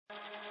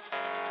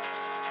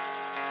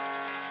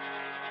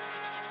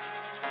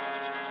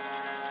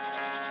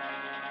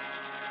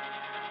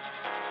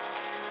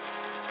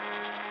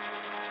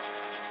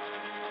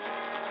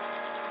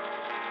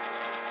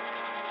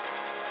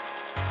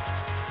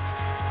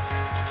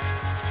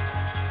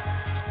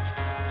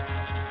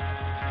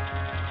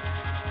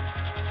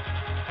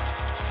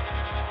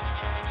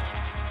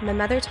My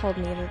mother told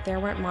me that there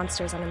weren't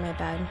monsters under my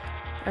bed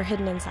or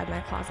hidden inside my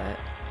closet,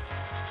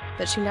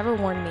 but she never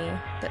warned me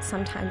that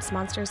sometimes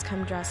monsters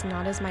come dressed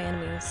not as my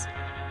enemies,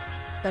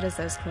 but as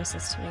those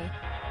closest to me.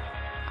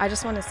 I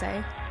just want to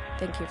say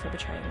thank you for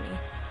betraying me.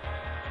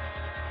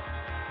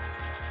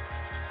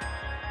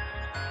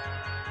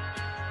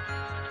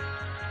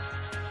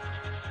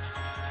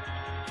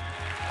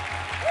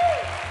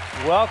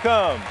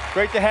 Welcome.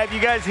 Great to have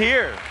you guys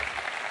here.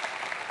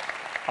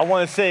 I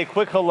want to say a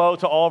quick hello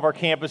to all of our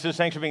campuses.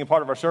 Thanks for being a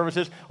part of our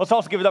services. Let's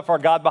also give it up for our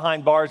God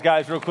Behind Bars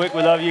guys real quick.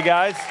 We love you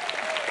guys.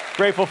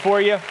 Grateful for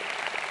you.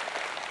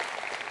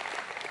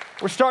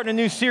 We're starting a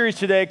new series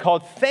today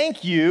called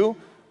Thank You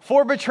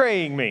for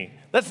Betraying Me.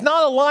 That's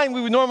not a line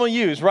we would normally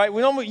use, right?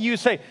 We normally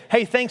say,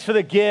 hey, thanks for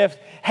the gift.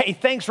 Hey,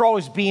 thanks for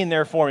always being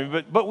there for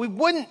me. But we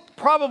wouldn't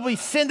probably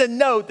send a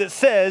note that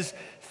says,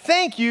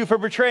 thank you for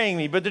betraying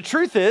me. But the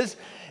truth is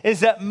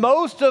that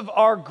most of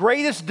our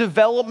greatest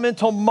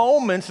developmental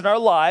moments in our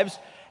lives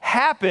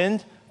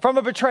happened from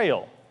a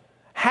betrayal,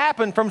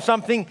 happened from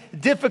something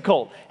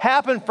difficult,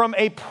 happened from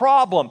a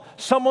problem.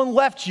 Someone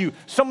left you,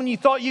 someone you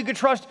thought you could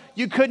trust,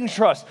 you couldn't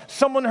trust.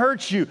 Someone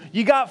hurt you,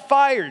 you got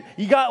fired,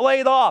 you got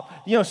laid off.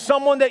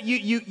 Someone that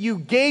you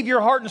gave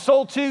your heart and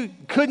soul to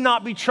could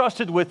not be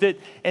trusted with it,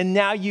 and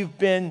now you've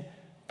been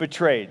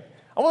betrayed.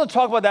 I want to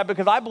talk about that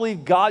because I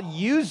believe God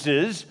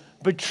uses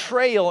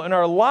betrayal in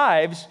our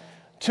lives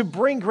to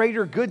bring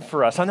greater good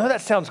for us. I know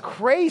that sounds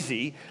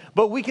crazy,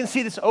 but we can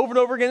see this over and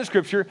over again in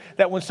Scripture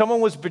that when someone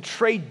was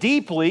betrayed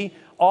deeply,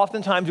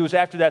 oftentimes it was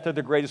after that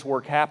the greatest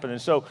work happened.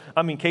 And so,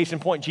 case in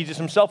point, Jesus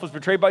himself was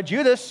betrayed by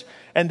Judas,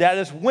 and that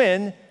is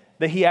when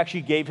that he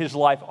actually gave his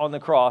life on the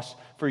cross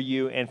for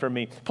you and for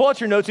me. Pull out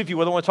your notes if you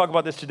will. I want to talk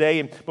about this today.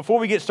 And before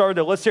we get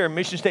started, let's say our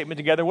mission statement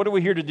together. What are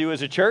we here to do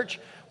as a church?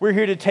 We're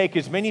here to take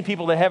as many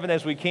people to heaven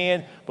as we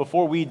can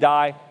before we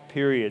die,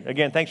 period.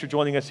 Again, thanks for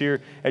joining us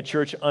here at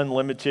Church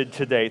Unlimited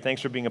today.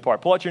 Thanks for being a part.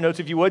 Pull out your notes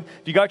if you would.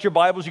 If you got your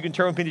Bibles, you can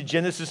turn with me to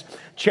Genesis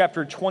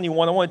chapter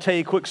 21. I want to tell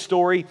you a quick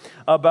story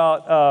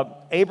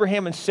about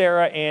Abraham and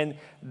Sarah and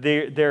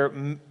their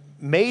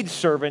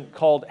maidservant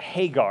called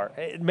Hagar.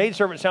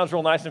 Maidservant sounds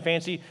real nice and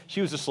fancy.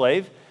 She was a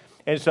slave.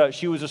 And so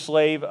she was a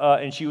slave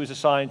and she was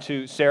assigned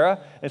to Sarah.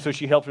 And so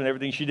she helped her in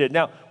everything she did.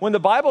 Now, when the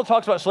Bible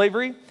talks about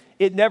slavery,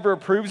 it never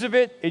approves of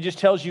it. It just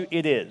tells you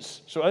it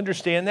is. So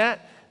understand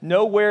that.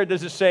 Nowhere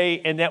does it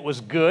say, and that was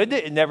good.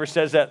 It never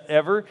says that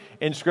ever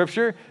in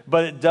Scripture,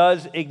 but it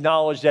does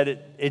acknowledge that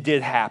it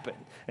did happen.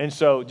 And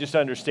so just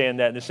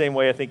understand that. In the same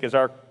way, I think, as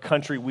our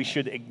country, we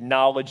should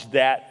acknowledge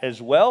that as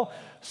well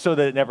so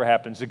that it never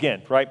happens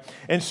again, right?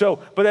 And so,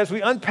 but as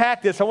we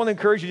unpack this, I want to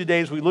encourage you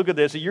today as we look at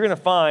this, that you're going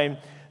to find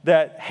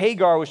that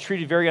Hagar was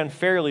treated very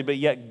unfairly, but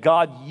yet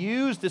God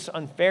used this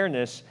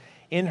unfairness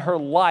in her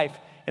life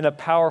in a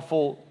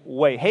powerful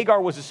way.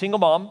 Hagar was a single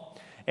mom.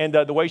 And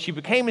the way she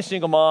became a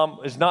single mom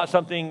is not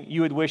something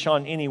you would wish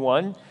on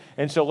anyone.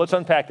 And so let's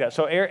unpack that.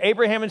 So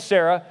Abraham and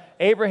Sarah,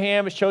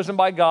 Abraham is chosen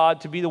by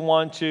God to be the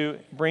one to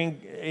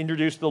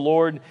introduce the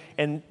Lord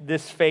and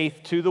this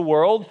faith to the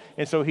world.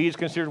 And so he is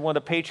considered one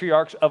of the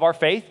patriarchs of our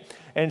faith.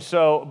 And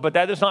so, but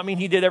that does not mean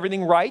he did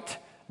everything right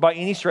by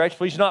any stretch.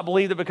 Please do not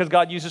believe that because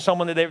God uses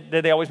someone that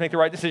they always make the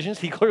right decisions.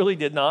 He clearly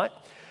did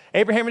not.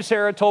 Abraham and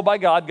Sarah told by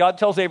God, God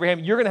tells Abraham,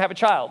 you're going to have a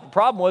child. The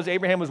problem was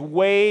Abraham was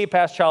way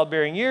past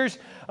childbearing years,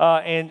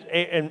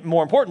 and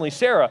more importantly,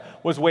 Sarah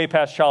was way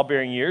past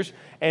childbearing years.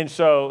 And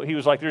so he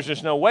was like, there's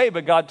just no way.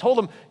 But God told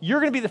him, you're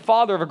going to be the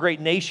father of a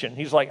great nation.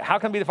 He's like, how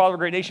can I be the father of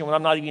a great nation when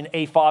I'm not even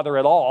a father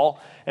at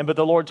all? But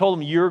the Lord told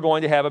him, you're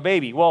going to have a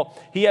baby. Well,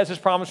 he has this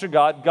promise from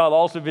God. God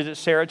also visits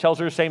Sarah, tells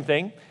her the same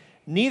thing.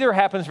 Neither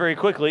happens very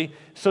quickly.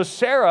 So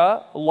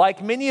Sarah,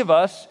 like many of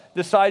us,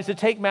 decides to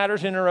take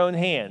matters in her own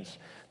hands.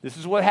 This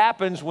is what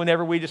happens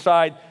whenever we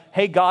decide,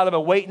 hey, God, I've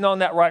been waiting on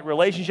that right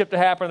relationship to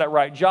happen, that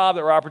right job,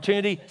 that right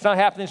opportunity. It's not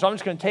happening, so I'm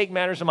just going to take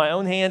matters in my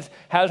own hands.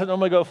 How does it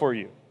normally go for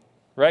you?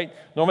 Right?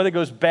 Normally it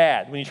goes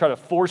bad when you try to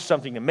force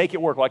something to make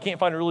it work. Well, I can't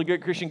find a really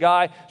good Christian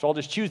guy, so I'll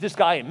just choose this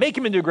guy and make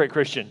him into a great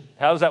Christian.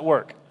 How does that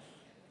work?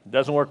 It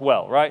doesn't work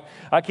well, right?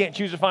 I can't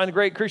choose to find a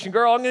great Christian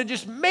girl. I'm going to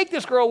just make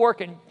this girl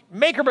work and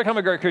make her become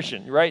a great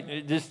Christian, right?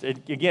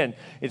 Again,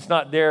 it's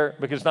not there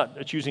because it's not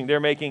a choosing they're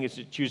making. It's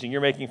a choosing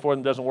you're making for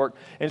them. It doesn't work.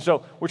 And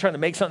so we're trying to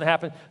make something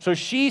happen. So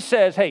she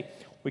says, hey,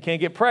 we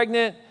can't get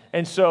pregnant.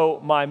 And so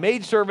my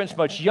maidservant's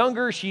much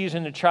younger. She's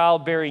in the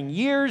childbearing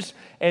years.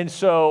 And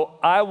so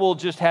I will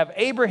just have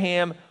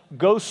Abraham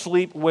go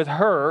sleep with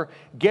her,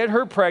 get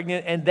her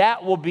pregnant, and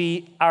that will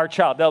be our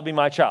child. That'll be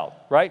my child,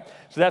 right?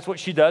 So that's what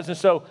she does. And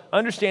so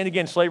understand,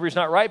 again, slavery is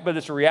not right, but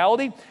it's a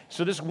reality.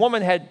 So this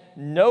woman had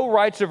no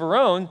rights of her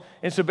own.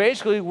 And so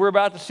basically, we're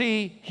about to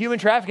see human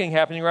trafficking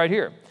happening right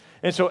here.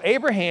 And so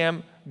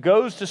Abraham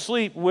goes to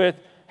sleep with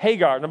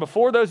Hagar. Now,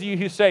 before those of you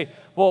who say,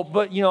 well,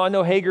 but, I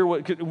know Hagar,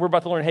 we're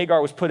about to learn Hagar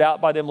was put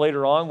out by them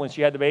later on when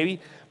she had the baby.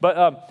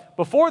 But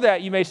before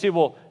that, you may say,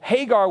 well,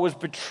 Hagar was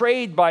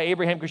betrayed by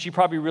Abraham because she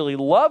probably really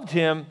loved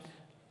him.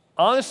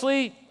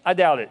 Honestly, I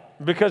doubt it.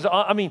 Because,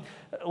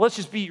 let's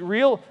just be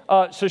real.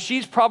 So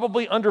she's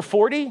probably under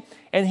 40,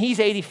 and he's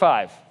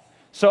 85.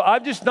 So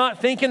I'm just not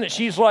thinking that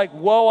she's like,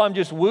 whoa, I'm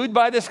just wooed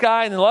by this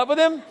guy and in love with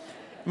him.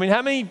 I mean,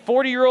 how many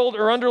 40-year-old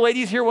or under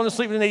ladies here want to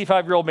sleep with an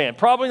 85-year-old man?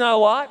 Probably not a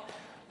lot.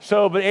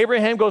 So, but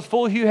Abraham goes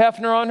full Hugh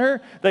Hefner on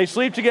her. They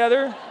sleep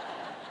together.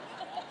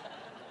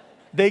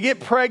 They get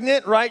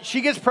pregnant, right?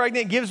 She gets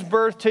pregnant, gives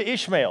birth to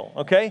Ishmael,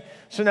 okay?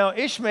 So now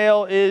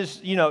Ishmael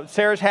is,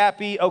 Sarah's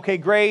happy. Okay,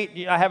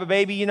 great. I have a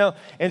baby,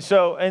 And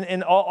so,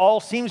 and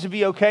all seems to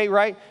be okay,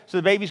 right? So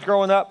the baby's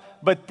growing up.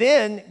 But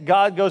then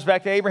God goes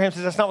back to Abraham and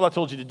says, that's not what I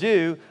told you to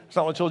do. That's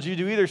not what I told you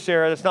to do either,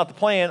 Sarah. That's not the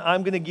plan.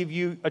 I'm going to give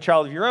you a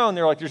child of your own.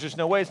 They're like, there's just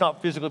no way. It's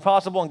not physically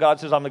possible. And God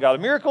says, I'm the God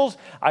of miracles.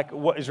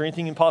 Is there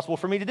anything impossible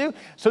for me to do?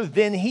 So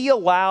then he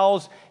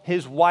allows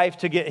Sarah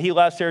to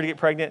get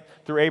pregnant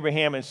through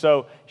Abraham. And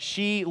so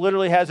she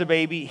literally has a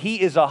baby. He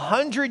is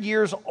 100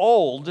 years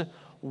old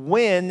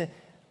when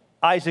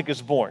Isaac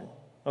is born.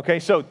 Okay,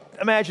 so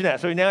imagine that.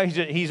 So now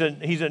he's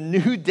a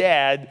new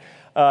dad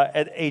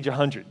at age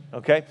 100,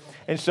 okay?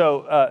 And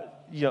so,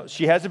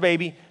 she has a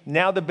baby.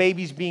 Now the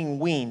baby's being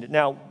weaned.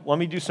 Now, let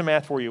me do some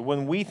math for you.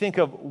 When we think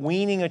of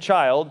weaning a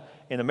child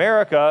in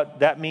America,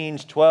 that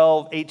means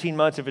 12, 18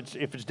 months. If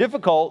it's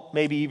difficult,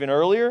 maybe even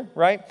earlier,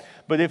 right?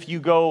 But if you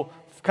go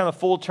kind of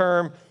full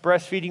term,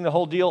 breastfeeding the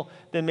whole deal,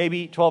 then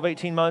maybe 12,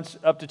 18 months,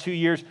 up to 2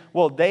 years.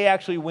 Well, they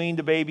actually weaned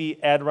a baby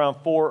at around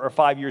 4 or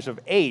 5 years of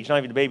age, not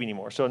even a baby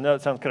anymore. So no,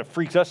 that sounds kind of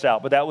freaks us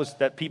out, but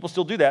that people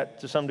still do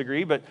that to some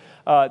degree, but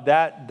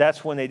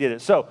that's when they did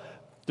it. So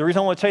the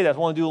reason I want to tell you that is I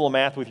want to do a little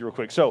math with you real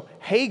quick. So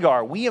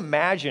Hagar, we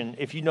imagine,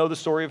 if you know the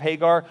story of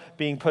Hagar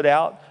being put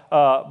out,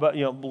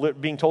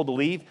 being told to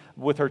leave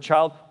with her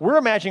child, we're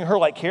imagining her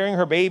like carrying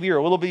her baby or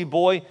a little bitty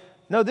boy.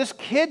 No, this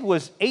kid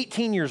was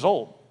 18 years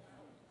old.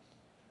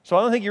 So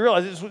I don't think you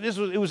realize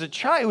it was a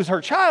child. It was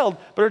her child,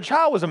 but her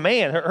child was a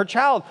man. Her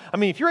child. I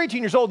mean, if you're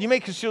 18 years old, you may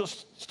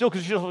still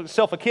consider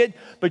yourself a kid,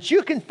 but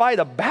you can fight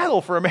a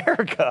battle for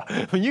America.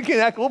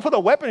 We'll put a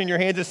weapon in your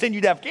hands and send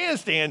you to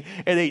Afghanistan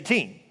at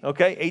 18.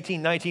 Okay,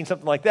 18, 19,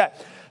 something like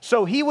that.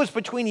 So he was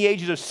between the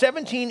ages of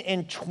 17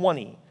 and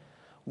 20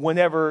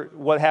 whenever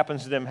what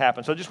happens to them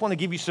happens. So I just want to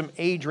give you some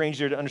age range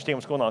there to understand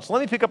what's going on. So let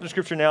me pick up the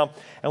scripture now,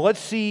 and let's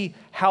see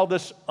how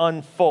this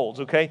unfolds.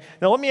 Okay.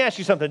 Now let me ask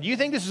you something. Do you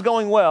think this is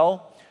going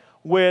well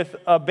with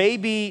a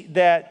baby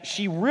that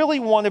she really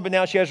wanted, but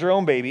now she has her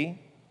own baby?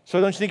 So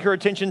don't you think her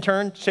attention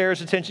turned,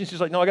 Sarah's attention? She's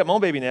like, no, I got my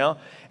own baby now.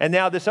 And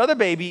now this other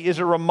baby is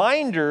a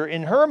reminder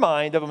in her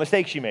mind of a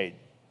mistake she made,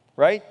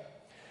 right?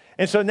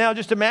 And so now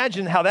just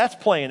imagine how that's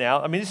playing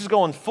out. I mean, this is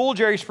going full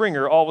Jerry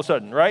Springer all of a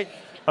sudden, right?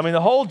 I mean,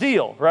 the whole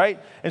deal, right?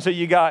 And so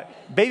you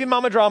got baby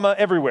mama drama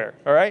everywhere,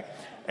 all right?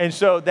 And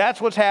so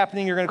that's what's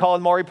happening. You're going to call it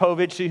Maury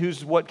Povich, see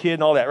who's what kid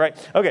and all that, right?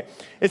 Okay.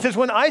 It says,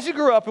 when Isaac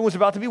grew up and was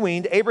about to be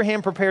weaned,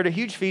 Abraham prepared a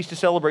huge feast to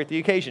celebrate the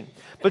occasion.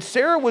 But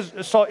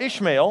Sarah saw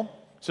Ishmael.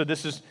 So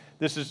this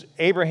is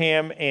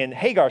Abraham and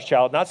Hagar's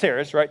child, not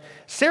Sarah's, right?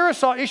 Sarah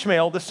saw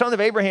Ishmael, the son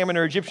of Abraham, and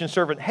her Egyptian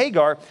servant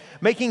Hagar,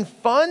 making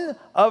fun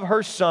of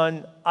her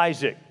son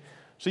Isaac.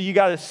 So you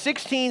got a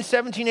 16,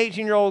 17,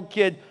 18-year-old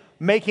kid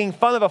making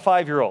fun of a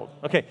 5-year-old.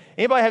 Okay,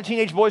 anybody have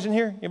teenage boys in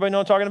here? Anybody know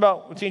what I'm talking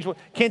about?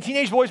 Can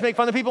teenage boys make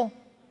fun of people?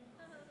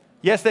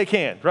 Yes, they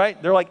can,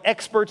 right? They're like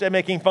experts at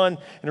making fun.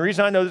 And the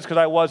reason I know this is because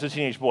I was a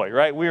teenage boy,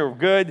 right? We were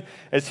good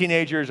as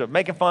teenagers of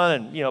making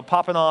fun and,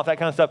 popping off, that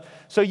kind of stuff.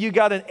 So you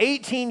got an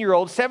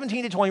 18-year-old,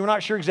 17 to 20, we're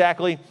not sure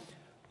exactly,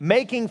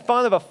 making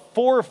fun of a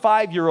 4 or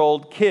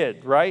 5-year-old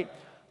kid, right?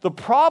 The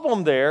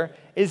problem there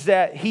is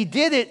that he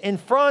did it in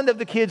front of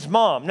the kid's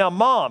mom. Now,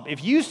 mom,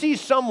 if you see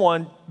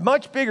someone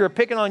much bigger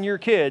picking on your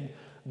kid,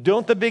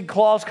 don't the big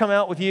claws come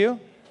out with you?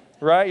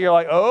 Right? You're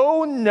like,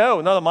 oh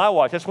no, not on my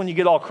watch. That's when you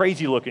get all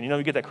crazy looking.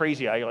 You get that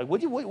crazy eye. You're like,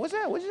 what's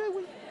that? What's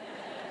that?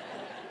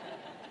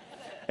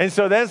 And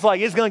so that's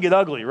like, it's going to get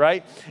ugly,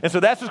 right? And so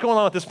that's what's going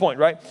on at this point,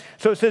 right?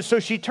 So it says, so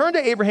she turned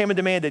to Abraham and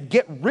demanded,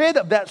 get rid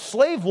of that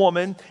slave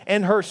woman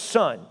and her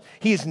son.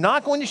 He is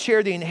not going to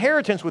share the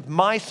inheritance with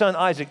my son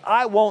Isaac.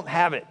 I won't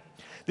have it.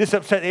 This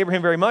upset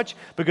Abraham very much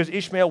because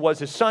Ishmael was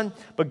his son.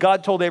 But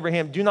God told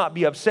Abraham, do not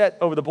be upset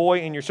over the boy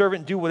and your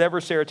servant. Do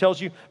whatever Sarah tells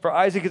you. For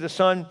Isaac is a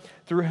son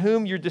through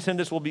whom your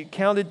descendants will be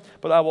counted.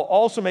 But I will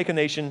also make a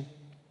nation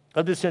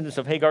of descendants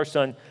of Hagar's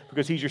son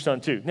because he's your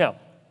son too. Now,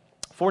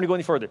 before we go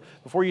any further,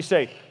 before you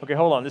say, okay,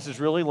 hold on, this is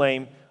really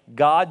lame.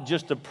 God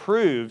just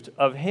approved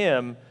of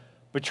him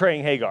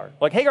betraying Hagar.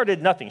 Like Hagar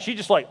did nothing. She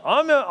just like,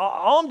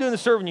 all I'm doing is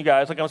serving you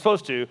guys like I'm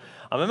supposed to.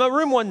 I'm in my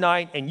room one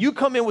night and you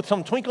come in with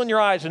some twinkle in your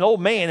eyes, an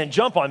old man, and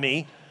jump on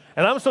me.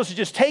 And I'm supposed to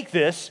just take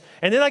this.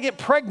 And then I get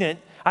pregnant.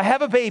 I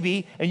have a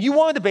baby and you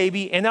wanted the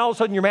baby. And now all of a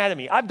sudden you're mad at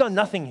me. I've done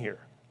nothing here.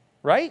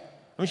 Right?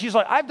 I mean, she's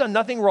like, I've done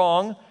nothing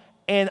wrong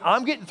and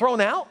I'm getting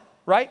thrown out.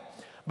 Right?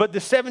 But the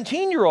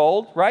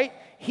 17-year-old, right?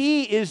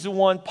 He is the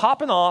one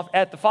popping off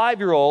at the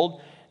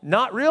 5-year-old,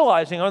 not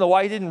realizing, I don't know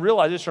why he didn't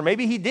realize this, or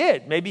maybe he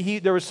did. Maybe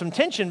there was some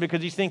tension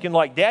because he's thinking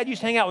like, Dad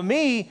used to hang out with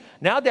me.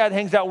 Now Dad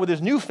hangs out with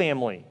his new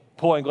family.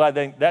 Boy, I'm glad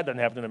that doesn't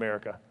happen in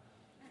America.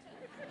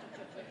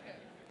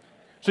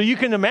 So you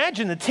can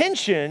imagine the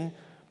tension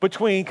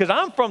between, because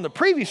I'm from the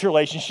previous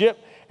relationship,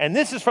 And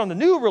this is from the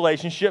new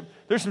relationship.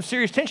 There's some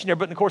serious tension there,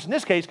 but of course, in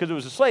this case, because it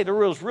was a slave, there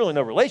was really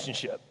no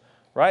relationship,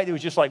 right? It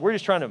was just like, we're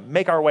just trying to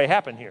make our way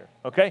happen here,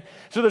 okay?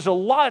 So there's a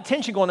lot of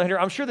tension going on here.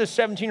 I'm sure this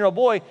 17-year-old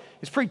boy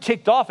is pretty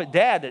ticked off at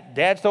dad that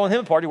dad's throwing him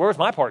a party. Where's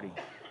my party,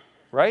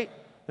 right?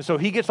 And so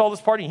he gets all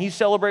this party, and he's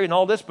celebrating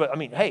all this, but I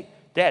mean, hey,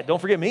 dad,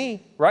 don't forget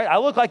me, right? I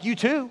look like you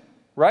too,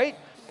 right?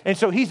 And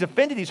so he's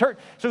offended, he's hurt.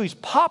 So he's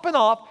popping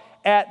off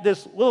at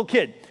this little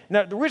kid.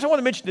 Now, the reason I want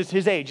to mention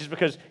his age is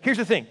because here's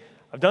the thing.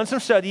 I've done some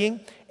studying,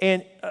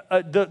 and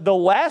the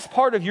last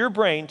part of your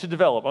brain to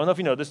develop, I don't know if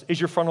you know this, is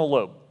your frontal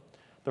lobe.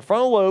 The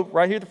frontal lobe,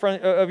 right here at the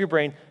front of your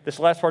brain, this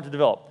last part to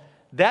develop.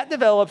 That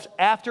develops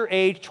after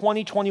age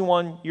 20,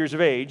 21 years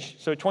of age.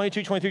 So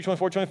 22, 23,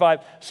 24, 25,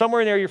 somewhere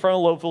in there your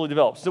frontal lobe fully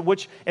develops.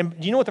 And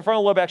do you know what the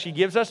frontal lobe actually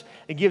gives us?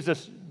 It gives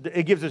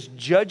us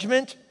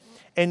judgment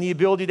and the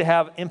ability to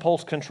have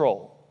impulse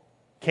control.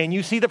 Can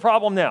you see the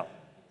problem now?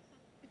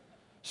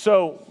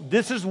 So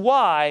this is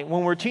why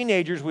when we're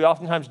teenagers, we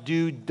oftentimes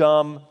do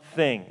dumb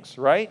things,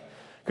 right?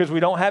 Because we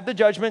don't have the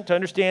judgment to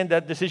understand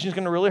that decision is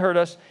going to really hurt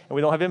us, and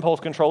we don't have impulse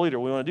control either.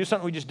 We want to do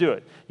something, we just do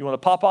it. You want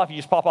to pop off, you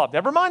just pop off.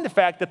 Never mind the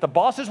fact that the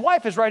boss's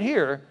wife is right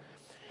here,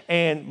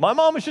 and my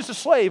mom is just a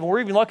slave, and we're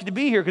even lucky to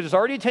be here because it's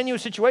already a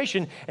tenuous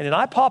situation, and then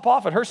I pop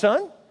off at her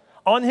son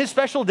on his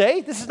special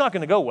day. This is not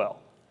going to go well.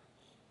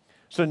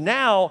 So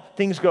now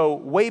things go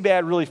way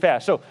bad really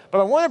fast. But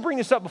I want to bring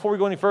this up before we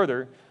go any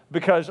further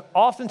because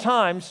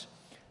oftentimes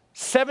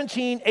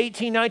 17,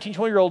 18, 19,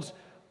 20-year-olds,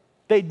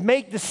 they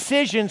make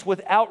decisions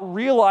without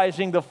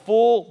realizing the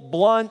full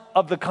blunt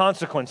of the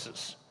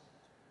consequences.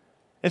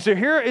 And so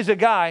here is a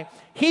guy,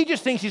 he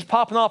just thinks he's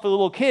popping off a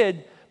little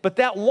kid, but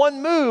that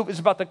one move is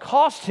about to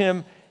cost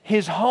him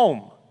his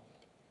home.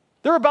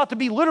 They're about to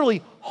be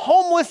literally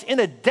homeless in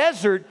a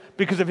desert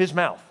because of his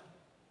mouth.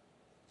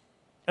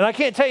 And I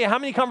can't tell you how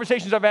many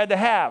conversations I've had to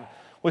have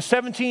with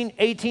 17,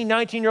 18,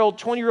 19-year-old,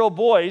 20-year-old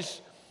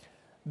boys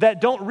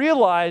that don't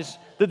realize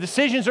the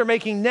decisions they're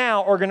making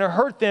now are going to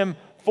hurt them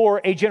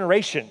for a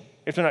generation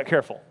if they're not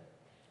careful.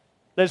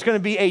 That it's going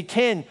to be a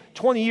 10,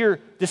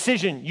 20-year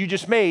decision you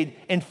just made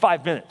in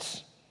 5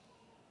 minutes.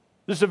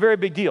 This is a very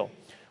big deal,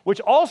 which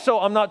also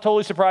I'm not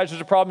totally surprised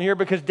there's a problem here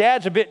because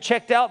dad's a bit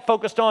checked out,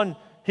 focused on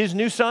his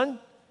new son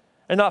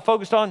and not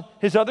focused on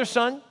his other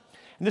son.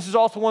 And this is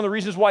also one of the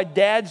reasons why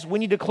dads, we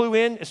need to clue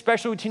in,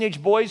 especially with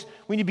teenage boys.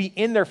 We need to be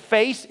in their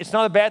face. It's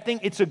not a bad thing.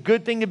 It's a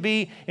good thing to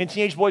be in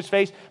teenage boys'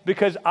 face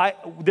because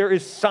there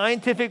is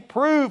scientific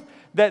proof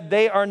that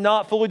they are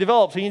not fully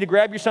developed. So you need to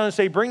grab your son and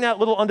say, bring that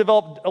little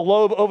undeveloped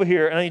lobe over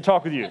here and I need to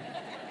talk with you.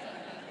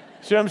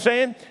 See what I'm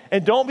saying?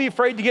 And don't be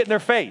afraid to get in their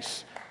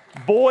face.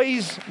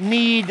 Boys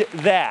need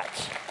that.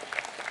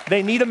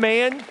 They need a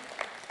man.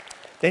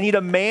 They need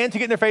a man to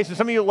get in their face. And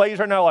some of you ladies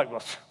right now are like,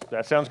 well,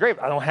 that sounds great.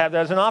 I don't have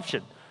that as an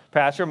option.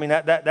 Pastor, I mean,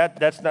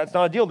 that's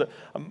not a deal.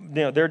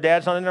 Their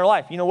dad's not in their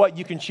life. You know what?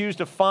 You can choose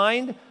to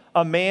find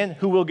a man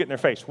who will get in their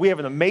face. We have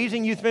an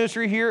amazing youth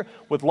ministry here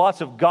with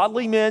lots of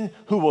godly men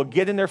who will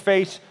get in their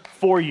face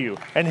for you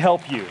and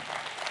help you.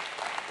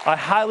 I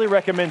highly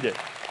recommend it.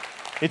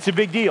 It's a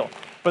big deal.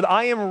 But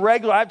I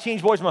have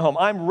teenage boys in my home.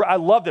 I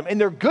love them.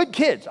 And they're good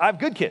kids. I have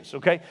good kids,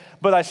 okay?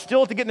 But I still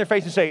have to get in their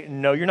face and say,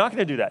 no, you're not going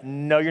to do that.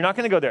 No, you're not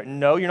going to go there.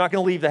 No, you're not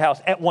going to leave the house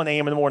at 1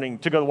 a.m. in the morning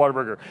to go to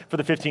Whataburger for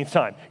the 15th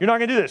time. You're not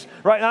going to do this,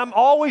 right? And I'm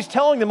always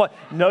telling them, like,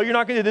 no, you're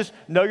not going to do this.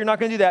 No, you're not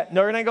going to do that.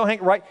 No, you're not going to go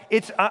hang, right?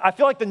 I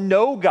feel like the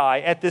no guy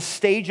at this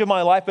stage of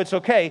my life, but it's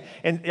okay.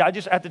 And I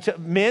just have to tell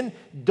men,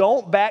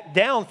 don't back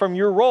down from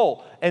your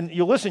role. And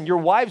you listen, your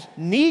wives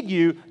need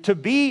you to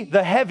be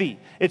the heavy.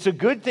 It's a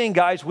good thing,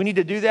 guys. We need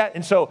to do that.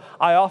 And so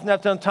I often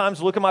have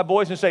to look at my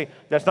boys and say,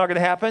 that's not going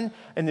to happen.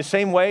 In the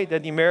same way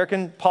that the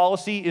American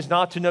policy is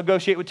not to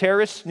negotiate with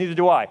terrorists, neither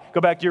do I. Go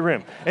back to your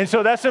room. And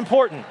so that's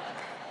important.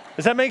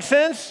 Does that make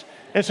sense?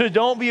 And so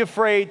don't be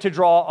afraid to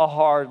draw a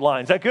hard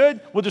line. Is that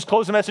good? We'll just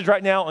close the message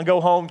right now and go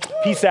home.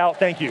 Peace out.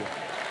 Thank you.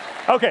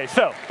 Okay,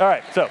 all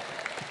right.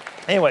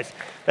 Anyways,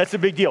 that's a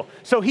big deal.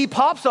 So he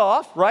pops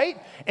off, right?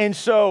 And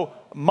so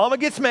mama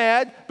gets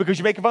mad because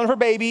you're making fun of her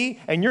baby,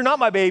 and you're not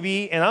my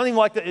baby, and I don't even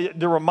like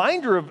the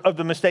reminder of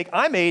the mistake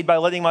I made by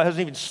letting my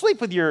husband even sleep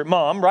with your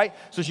mom, right?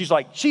 So she's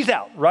like, she's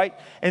out, right?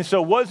 And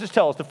so what does this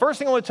tell us? The first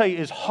thing I want to tell you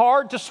is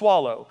hard to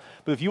swallow,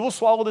 but if you will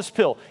swallow this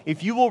pill,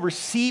 if you will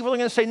receive what I'm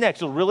going to say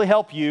next, it'll really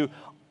help you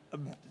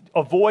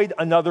avoid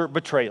another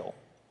betrayal,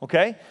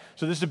 okay?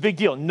 So this is a big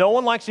deal. No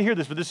one likes to hear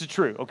this, but this is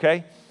true,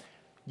 okay?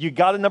 You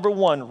got to, number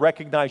one,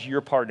 recognize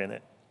your part in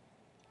it.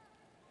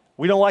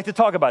 We don't like to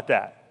talk about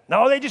that.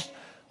 No, they just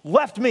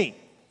left me.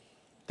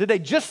 Did they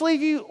just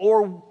leave you,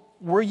 or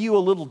were you a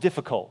little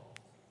difficult?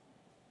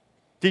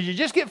 Did you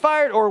just get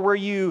fired, or were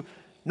you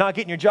not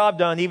getting your job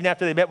done even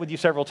after they met with you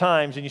several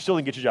times and you still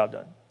didn't get your job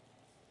done?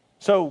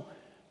 So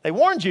they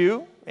warned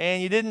you,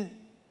 and you didn't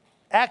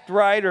act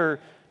right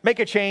or make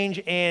a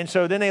change, and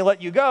so then they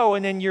let you go,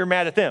 and then you're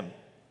mad at them.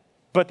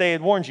 But they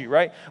had warned you,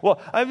 right? Well,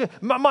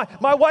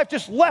 my wife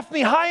just left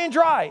me high and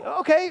dry.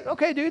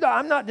 Okay, dude,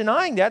 I'm not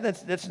denying that.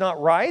 That's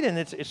not right, and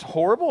it's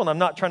horrible, and I'm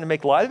not trying to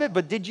make light of it,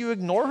 but did you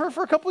ignore her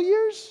for a couple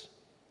years?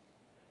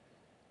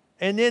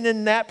 And then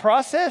in that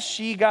process,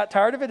 she got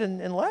tired of it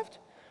and left.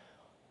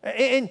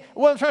 And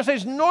what I'm trying to say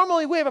is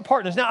normally we have a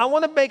partners. Now, I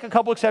want to make a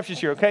couple exceptions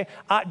here, okay?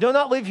 I do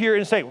not live here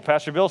and say, well,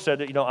 Pastor Bill said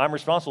that, I'm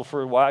responsible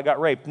for why I got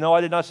raped. No,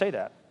 I did not say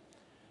that.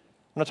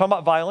 I'm not talking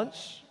about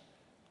violence.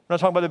 I'm not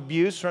talking about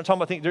abuse. I'm not talking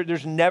about things.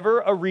 There's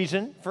never a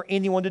reason for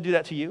anyone to do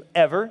that to you,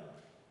 ever.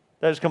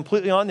 That is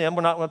completely on them.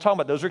 We're not talking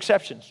about those are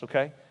exceptions,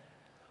 okay?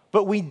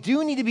 But we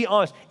do need to be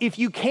honest. If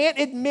you can't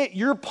admit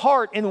your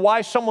part in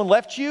why someone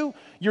left you,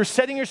 you're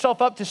setting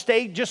yourself up to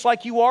stay just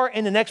like you are,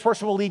 and the next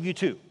person will leave you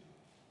too.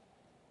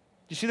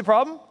 You see the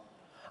problem?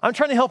 I'm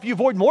trying to help you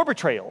avoid more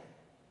betrayal,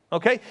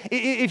 okay?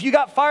 If you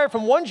got fired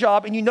from one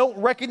job and you don't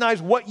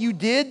recognize what you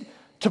did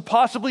to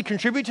possibly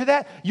contribute to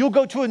that, you'll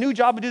go to a new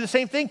job and do the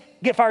same thing,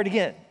 get fired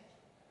again.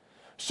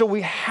 So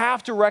we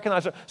have to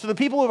recognize it. So the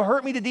people who have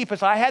hurt me the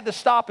deepest, I had to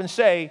stop and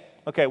say,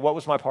 okay, what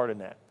was my part in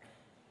that?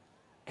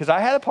 Because I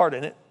had a part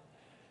in it.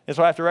 And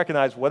so I have to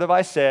recognize, what have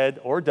I said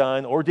or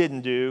done or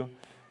didn't do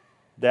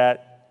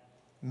that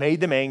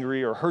made them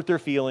angry or hurt their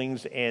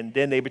feelings, and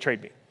then they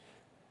betrayed me.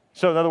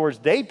 So in other words,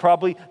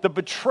 the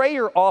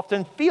betrayer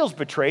often feels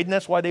betrayed, and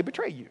that's why they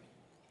betray you.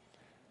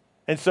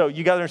 And so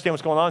you got to understand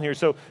what's going on here.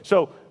 So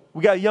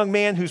we got a young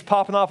man who's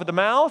popping off at the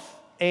mouth,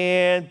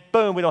 and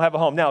boom, we don't have a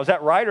home. Now, is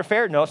that right or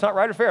fair? No, it's not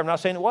right or fair. I'm not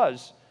saying it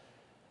was.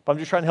 But I'm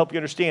just trying to help you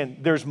understand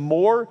there's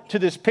more to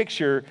this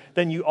picture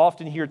than you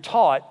often hear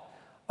taught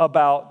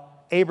about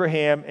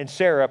Abraham and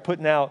Sarah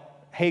putting out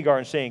Hagar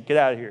and saying, get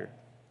out of here,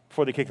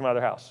 before they kicked him out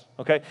of their house,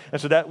 okay? And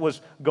so that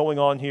was going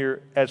on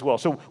here as well.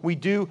 So we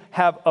do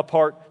have a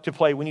part to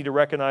play. We need to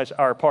recognize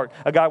our part.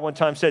 A guy one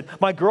time said,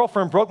 my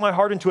girlfriend broke my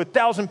heart into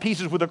 1,000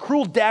 pieces with a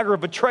cruel dagger of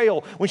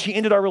betrayal when she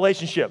ended our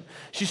relationship.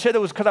 She said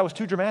it was because I was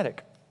too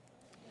dramatic.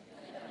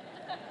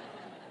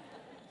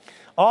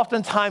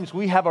 Oftentimes,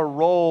 we have a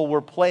role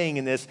we're playing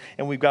in this,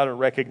 and we've got to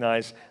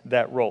recognize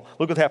that role.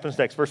 Look what happens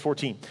next, verse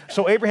 14.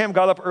 So Abraham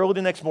got up early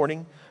the next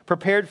morning,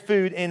 prepared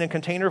food in a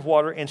container of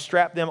water, and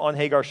strapped them on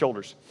Hagar's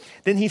shoulders.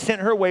 Then he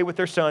sent her away with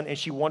their son, and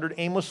she wandered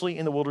aimlessly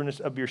in the wilderness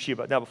of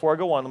Beersheba. Now, before I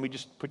go on, let me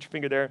just put your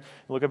finger there and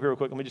look up here real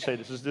quick. Let me just say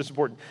this is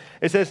important.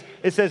 It says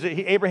that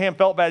Abraham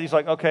felt bad. He's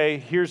like, okay,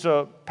 here's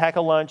a pack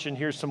of lunch, and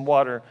here's some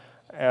water.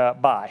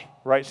 Bye,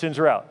 right? Sends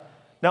her out.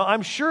 Now,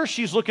 I'm sure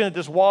she's looking at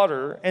this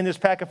water and this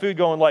pack of food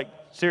going like,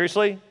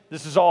 seriously?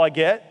 This is all I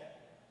get?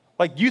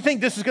 Like, you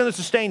think this is going to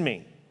sustain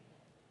me?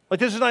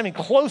 Like, this is not even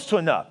close to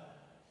enough.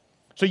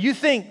 So you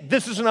think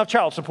this is enough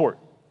child support?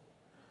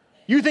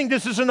 You think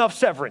this is enough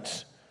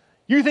severance?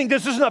 You think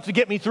this is enough to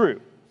get me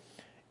through?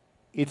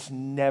 It's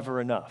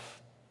never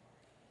enough.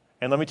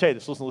 And let me tell you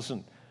this,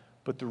 listen.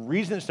 But the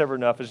reason it's never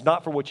enough is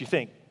not for what you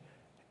think.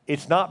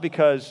 It's not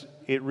because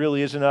it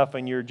really is enough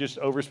and you're just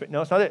overspending.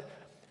 No, it's not it.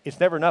 It's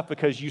never enough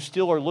because you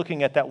still are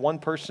looking at that one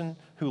person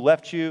who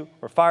left you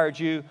or fired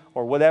you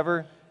or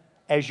whatever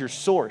as your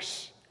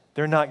source.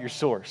 They're not your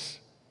source.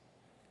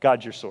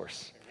 God's your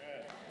source.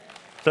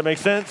 Does that make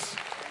sense?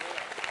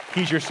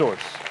 He's your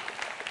source.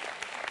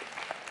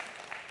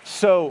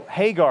 So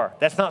Hagar,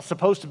 that's not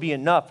supposed to be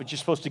enough. It's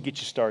just supposed to get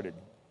you started.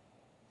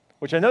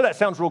 Which I know that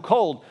sounds real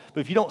cold, but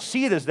if you don't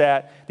see it as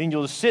that, then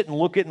you'll just sit and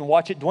look at it and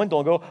watch it dwindle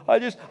and go,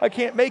 I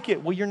can't make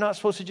it. Well, you're not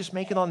supposed to just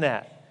make it on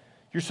that.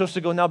 You're supposed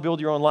to go now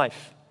build your own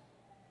life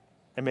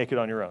and make it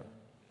on your own.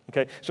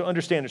 Okay, so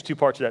understand there's two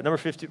parts of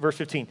that. Verse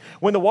 15.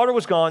 When the water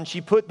was gone,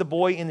 she put the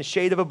boy in the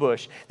shade of a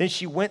bush. Then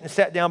she went and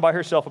sat down by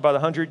herself about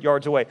 100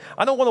 yards away.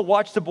 I don't want to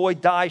watch the boy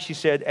die, she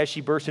said, as she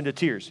burst into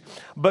tears.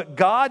 But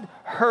God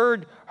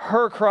heard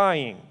her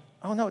crying.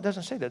 Oh, no, it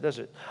doesn't say that, does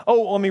it?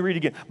 Oh, let me read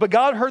again. But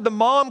God heard the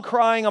mom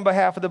crying on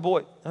behalf of the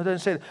boy. No, it doesn't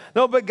say that.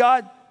 No, but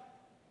God,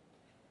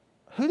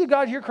 who did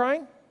God hear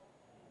crying?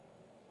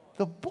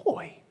 The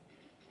boy.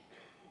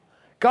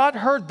 God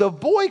heard the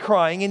boy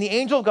crying, and the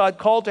angel of God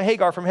called to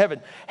Hagar from heaven.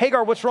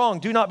 Hagar, what's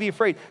wrong? Do not be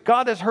afraid.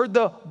 God has heard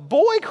the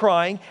boy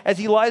crying as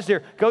he lies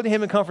there. Go to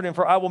him and comfort him,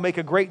 for I will make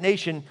a great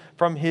nation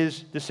from his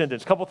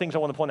descendants. A couple things I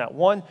want to point out.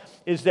 One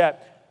is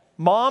that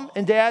mom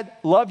and dad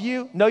love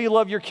you, know you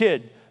love your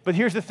kid. But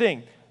here's the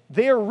thing.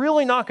 They're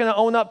really not going to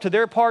own up to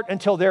their part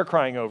until they're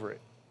crying over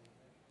it.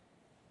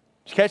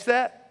 Did you catch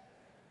that?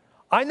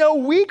 I know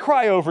we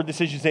cry over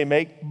decisions they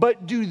make,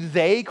 but do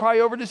they cry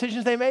over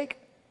decisions they make?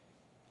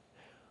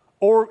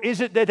 Or is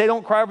it that they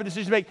don't cry over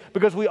decisions they make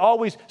because we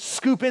always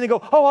scoop in and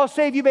go, oh, I'll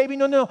save you, baby.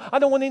 No, I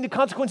don't want any of the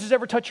consequences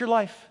ever touch your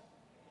life.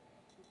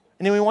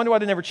 And then we wonder why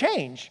they never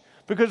change.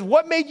 Because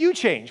what made you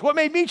change? What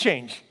made me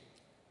change?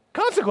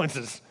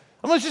 Consequences.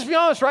 And let's just be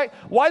honest, right?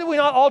 Why do we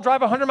not all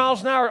drive 100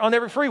 miles an hour on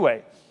every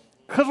freeway?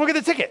 Because we'll get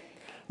a ticket.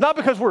 Not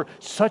because we're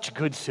such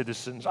good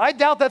citizens. I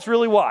doubt that's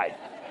really why.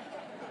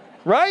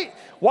 Right?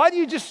 Why do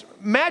you just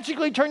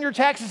magically turn your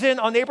taxes in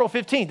on April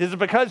 15th? Is it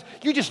because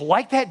you just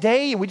like that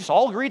day and we just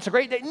all agree it's a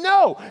great day?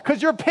 No,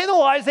 because you're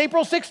penalized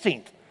April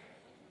 16th.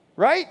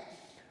 Right?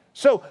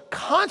 So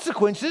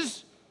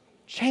consequences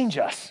change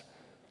us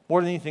more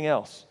than anything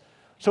else.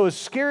 So as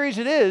scary as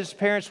it is,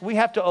 parents, we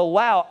have to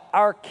allow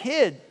our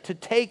kid to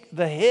take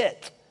the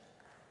hit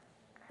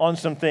on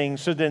some things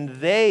so then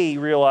they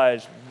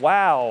realize,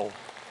 wow,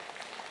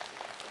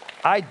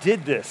 I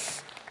did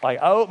this.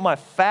 Like, I opened my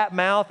fat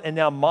mouth, and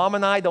now mom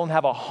and I don't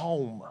have a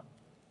home.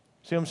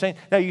 See what I'm saying?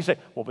 Now, you can say,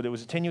 well, but it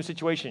was a tenuous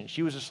situation.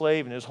 She was a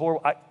slave, and it was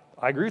horrible.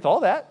 I agree with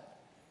all that.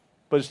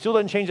 But it still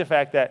doesn't change the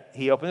fact that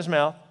he opened his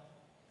mouth.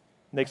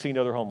 Next thing you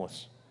know, they're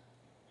homeless.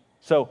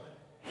 So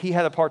he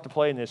had a part to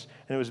play in this,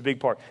 and it was a big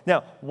part.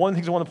 Now, one of the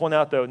things I want to point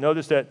out, though,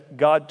 notice that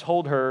God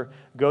told her,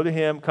 go to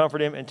him,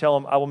 comfort him, and tell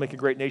him, I will make a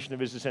great nation of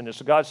his descendants.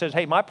 So God says,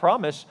 hey, my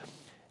promise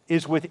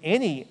is with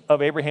any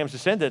of Abraham's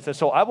descendants, and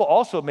so I will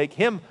also make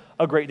him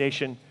a great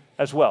nation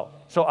as well.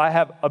 So I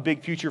have a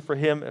big future for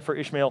him, for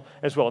Ishmael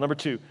as well. Number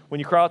 2, when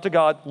you cry out to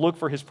God, look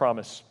for his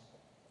promise.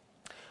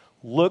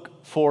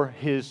 Look for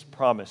his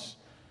promise.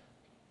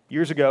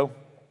 Years ago,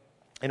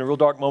 in a real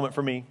dark moment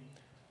for me,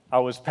 I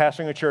was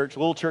pastoring a church, a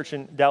little church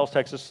in Dallas,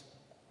 Texas,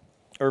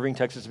 Irving,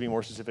 Texas to be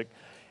more specific.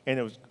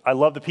 And I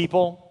loved the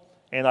people,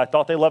 and I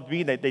thought they loved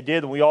me, and they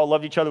did, and we all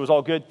loved each other. It was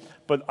all good.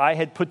 But I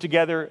had put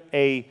together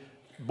a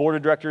board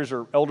of directors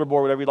or elder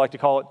board, whatever you'd like to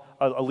call it,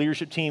 a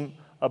leadership team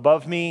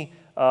above me,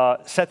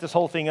 set this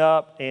whole thing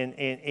up,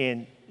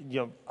 and you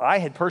know, I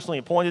had personally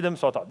appointed them,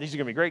 so I thought, these are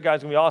going to be great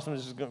guys, going to be awesome,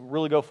 this is going to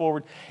really go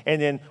forward.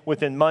 And then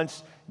within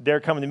months, they're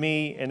coming to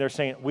me, and they're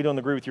saying, we don't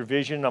agree with your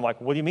vision. And I'm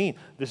like, what do you mean?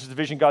 This is the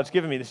vision God's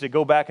given me. They said,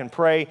 go back and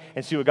pray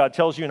and see what God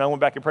tells you. And I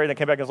went back and prayed, and I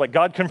came back and was like,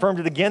 God confirmed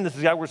it again. This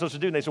is what we're supposed to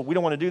do. And they said, we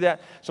don't want to do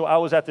that. So I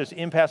was at this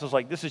impasse. I was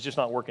like, this is just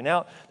not working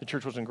out. The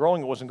church wasn't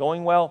growing. It wasn't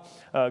going well.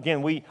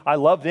 I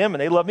loved them,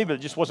 and they loved me, but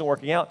it just wasn't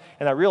working out.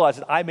 And I realized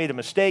that I made a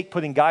mistake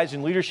putting guys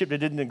in leadership that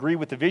didn't agree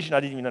with the vision. I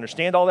didn't even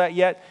understand all that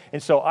yet.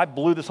 And so I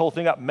blew this whole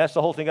thing up, messed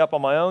the whole thing up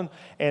on my own.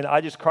 And I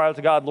just cried out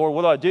to God, Lord,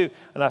 what do I do?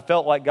 And I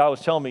felt like God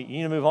was telling me, you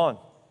need to move on.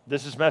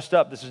 This is messed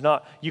up. This is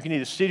not, you can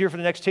either sit here for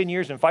the next 10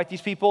 years and fight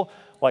these people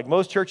like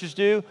most churches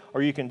do,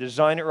 or you can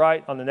design it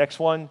right on the next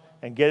one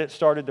and get it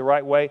started the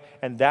right way.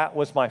 And that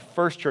was my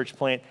first church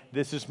plant.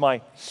 This is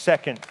my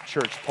second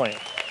church plant.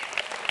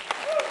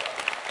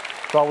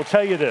 So I will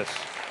tell you this.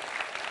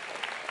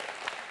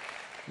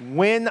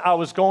 When I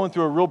was going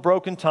through a real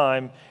broken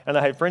time, and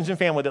I had friends and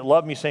family that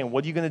loved me saying,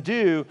 what are you going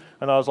to do?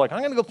 And I was like, I'm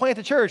going to go plant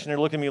the church. And they're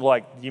looking at me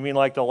like, you mean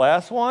like the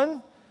last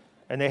one?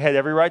 And they had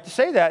every right to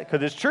say that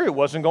because it's true. It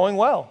wasn't going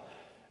well.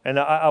 And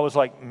I was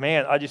like,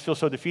 man, I just feel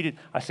so defeated.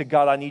 I said,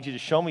 God, I need you to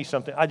show me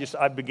something.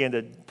 I began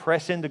to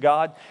press into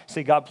God,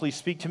 say, God, please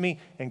speak to me.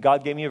 And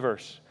God gave me a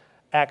verse.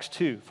 Acts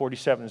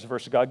 2:47 is the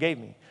verse that God gave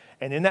me.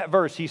 And in that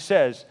verse, he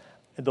says,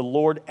 the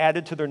Lord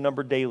added to their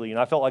number daily. And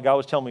I felt like God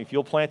was telling me, if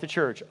you'll plant the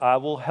church, I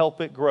will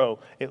help it grow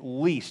at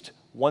least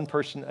one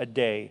person a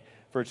day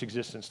for its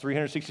existence,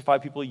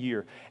 365 people a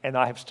year. And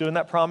I have stood in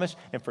that promise,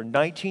 and for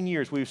 19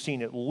 years, we've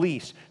seen at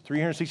least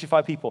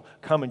 365 people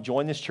come and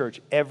join this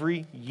church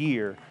every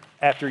year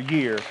after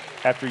year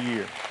after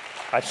year.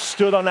 I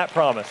stood on that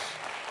promise.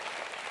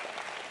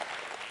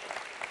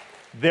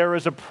 There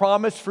is a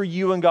promise for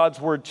you in God's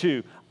word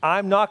too.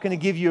 I'm not going to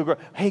give you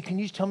hey, can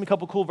you tell me a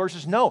couple cool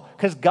verses? No,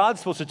 because God's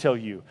supposed to tell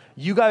you.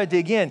 You got to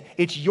dig in.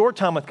 It's your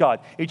time with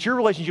God. It's your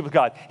relationship with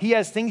God. He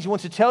has things he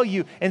wants to tell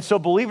you. And so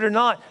believe it or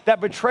not,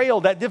 that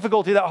betrayal, that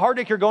difficulty, that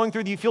heartache you're going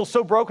through that you feel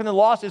so broken and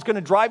lost is going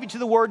to drive you to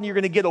the word, and you're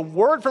going to get a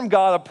word from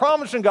God, a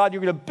promise from God.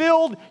 You're going to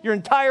build your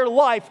entire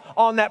life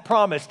on that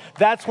promise.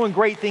 That's when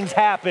great things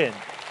happen.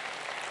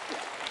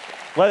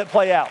 Let it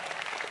play out.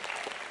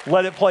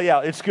 Let it play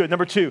out. It's good.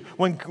 Number 2,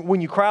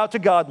 when you cry out to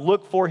God,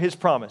 look for his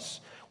promise.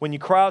 When you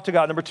cry out to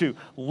God, number 2,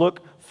 look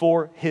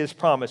for his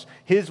promise.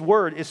 His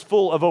word is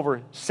full of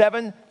over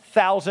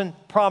 7,000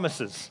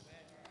 promises.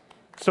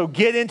 So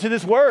get into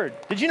this word.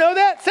 Did you know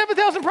that?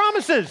 7,000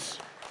 promises.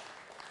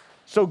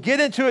 So get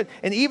into it.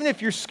 And even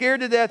if you're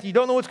scared to death, you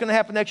don't know what's going to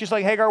happen next, just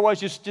like Hagar was,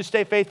 just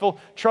stay faithful,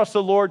 trust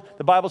the Lord.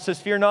 The Bible says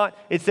fear not.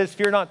 It says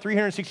fear not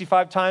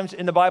 365 times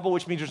in the Bible,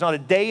 which means there's not a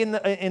day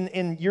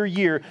in your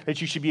year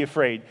that you should be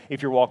afraid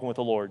if you're walking with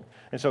the Lord.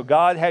 And so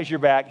God has your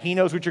back. He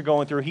knows what you're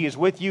going through. He is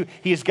with you.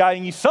 He is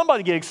guiding you.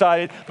 Somebody get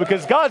excited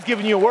because God's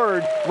giving you a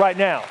word right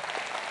now.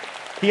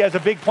 He has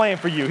a big plan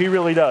for you. He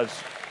really does.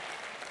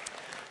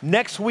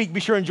 Next week,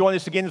 be sure and join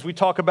us again as we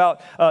talk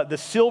about the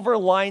silver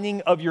lining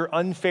of your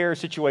unfair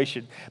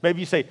situation. Maybe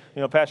you say,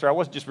 Pastor, I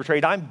wasn't just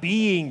betrayed. I'm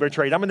being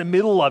betrayed. I'm in the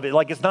middle of it.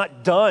 Like it's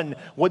not done.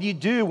 What do you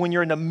do when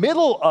you're in the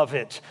middle of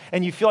it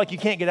and you feel like you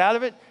can't get out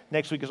of it?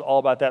 Next week is all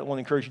about that. I want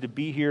to encourage you to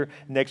be here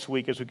next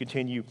week as we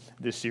continue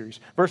this series.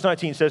 Verse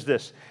 19 says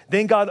this,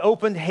 Then God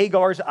opened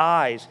Hagar's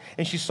eyes,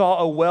 and she saw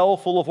a well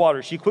full of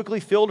water. She quickly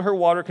filled her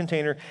water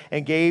container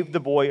and gave the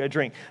boy a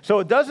drink. So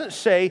it doesn't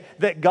say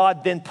that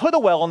God then put a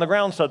well on the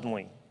ground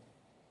suddenly.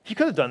 He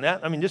could have done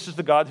that. I mean, this is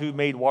the God who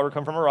made water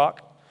come from a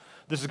rock.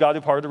 This is God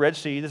who parted the Red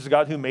Sea. This is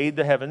God who made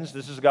the heavens.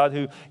 This is God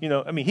who,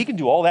 he can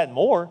do all that and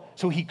more.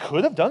 So he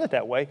could have done it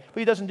that way, but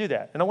he doesn't do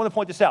that. And I want to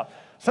point this out.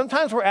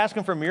 Sometimes we're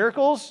asking for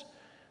miracles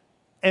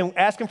and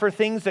asking for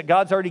things that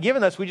God's already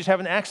given us. We just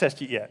haven't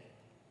accessed it yet.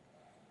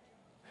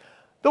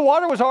 The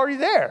water was already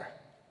there.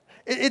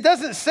 It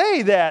doesn't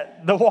say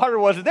that the water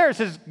wasn't there. It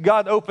says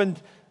God opened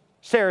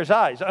Hagar's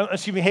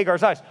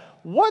eyes.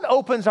 What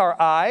opens our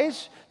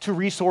eyes to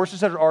resources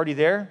that are already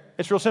there?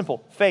 It's real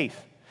simple.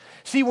 Faith.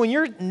 See, when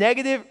you're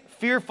negative,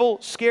 fearful,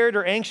 scared,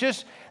 or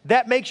anxious,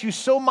 that makes you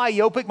so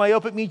myopic.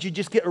 Myopic means you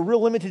just get a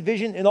real limited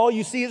vision and all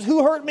you see is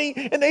who hurt me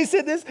and they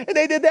said this and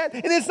they did that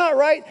and it's not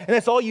right. And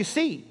that's all you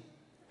see.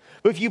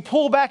 But if you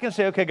pull back and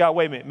say, okay, God,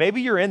 wait a minute.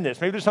 Maybe you're in this.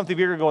 Maybe there's something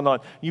bigger going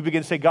on. You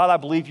begin to say, God, I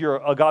believe you're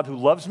a God who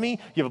loves me.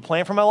 You have a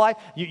plan for my life.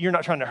 You're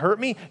not trying to hurt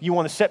me. You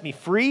want to set me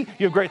free.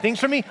 You have great things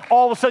for me.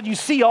 All of a sudden, you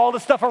see all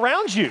the stuff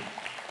around you.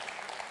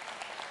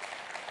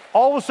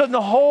 All of a sudden, the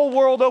whole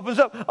world opens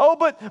up. Oh,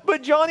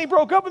 but Johnny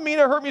broke up with me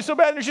and it hurt me so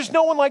bad. There's just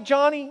no one like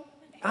Johnny.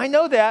 I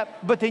know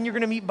that, but then you're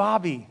going to meet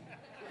Bobby.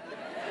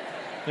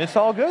 It's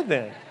all good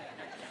then.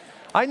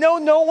 I know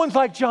no one's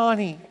like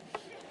Johnny,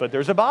 but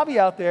there's a Bobby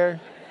out there.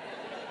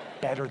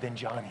 Better than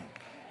Johnny.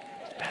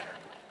 It's better.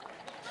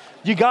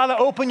 You got to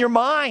open your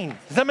mind.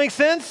 Does that make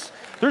sense?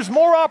 There's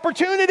more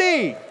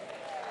opportunity.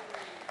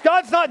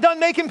 God's not done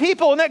making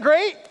people. Isn't that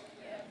great?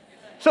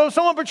 So if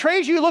someone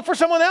betrays you, look for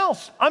someone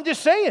else. I'm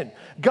just saying.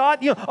 God,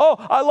 oh,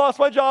 I lost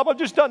my job. I'm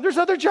just done. There's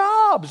other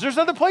jobs. There's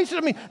other places.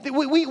 I mean,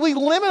 we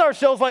limit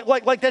ourselves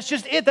like that's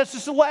just it. That's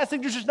just the last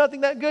thing. There's just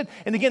nothing that good.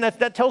 And again,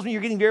 that tells me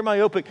you're getting very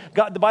myopic.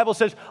 God, the Bible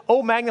says,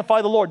 oh,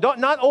 magnify the Lord.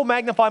 Not, oh,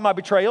 magnify my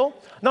betrayal.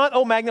 Not,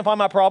 oh, magnify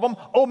my problem.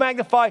 Oh,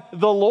 magnify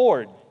the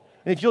Lord.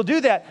 And if you'll do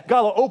that,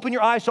 God will open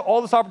your eyes to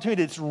all this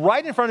opportunity. It's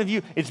right in front of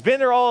you. It's been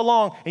there all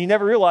along, and you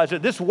never realize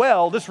it. This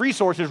well, this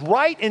resource is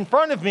right in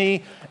front of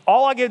me.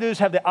 All I got to do is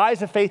have the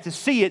eyes of faith to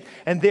see it,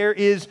 and there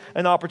is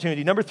an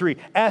opportunity. Number 3,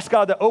 ask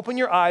God to open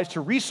your eyes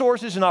to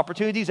resources and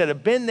opportunities that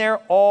have been there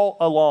all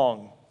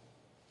along.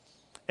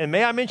 And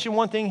may I mention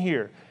one thing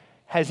here?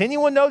 Has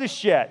anyone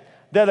noticed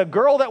yet that a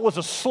girl that was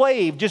a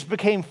slave just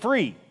became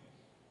free?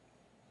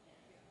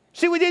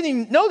 See, we didn't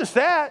even notice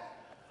that.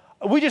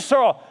 We just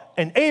saw,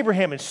 and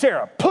Abraham and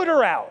Sarah put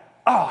her out.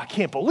 Oh, I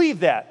can't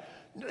believe that.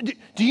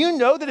 Do you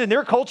know that in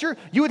their culture,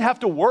 you would have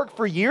to work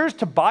for years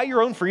to buy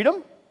your own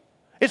freedom?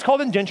 It's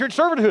called indentured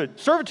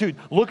servitude.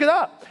 Look it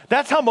up.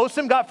 That's how most of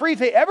them got free, if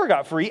they ever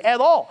got free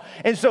at all.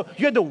 And so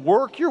you had to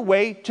work your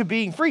way to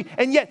being free.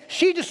 And yet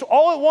she just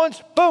all at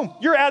once, boom,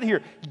 you're out of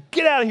here.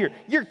 Get out of here.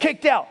 You're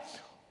kicked out.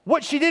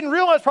 What she didn't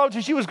realize probably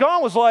till she was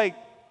gone was like,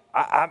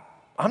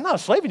 I'm not a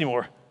slave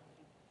anymore.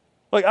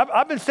 Like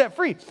I've been set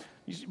free.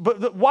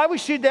 But why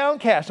was she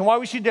downcast and why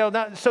was she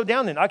so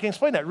down then? I can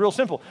explain that real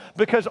simple.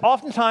 Because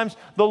oftentimes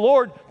the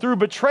Lord, through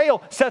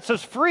betrayal, sets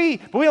us free,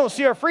 but we don't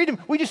see our freedom.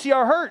 We just see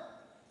our hurt.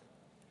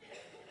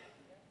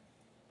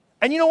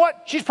 And you know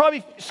what? She's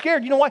probably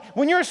scared. You know why?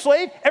 When you're a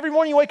slave, every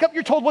morning you wake up,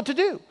 you're told what to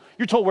do.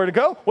 You're told where to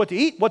go, what to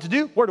eat, what to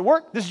do, where to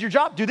work. This is your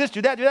job. Do this,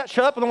 do that, do that.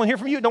 Shut up. I don't want to hear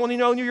from you. Don't want to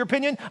know your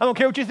opinion. I don't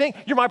care what you think.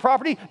 You're my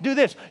property. Do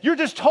this. You're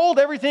just told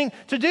everything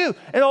to do.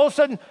 And all of a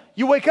sudden,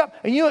 you wake up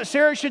and you know what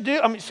Sarah should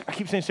do? I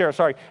keep saying Sarah,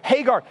 sorry.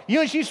 Hagar. You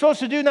know what she's supposed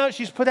to do now that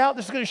she's put out?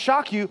 This is going to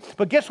shock you.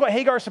 But guess what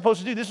Hagar is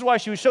supposed to do? This is why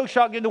she was so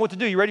shocked, didn't know what to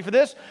do. You ready for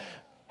this?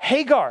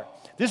 Hagar,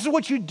 this is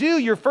what you do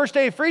your first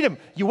day of freedom.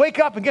 You wake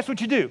up and guess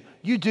what you do?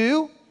 You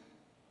do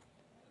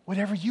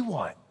whatever you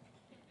want.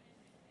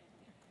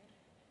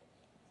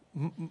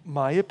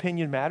 My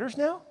opinion matters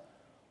now?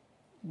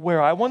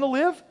 Where I want to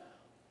live?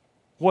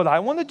 What I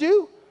want to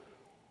do?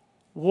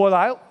 What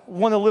I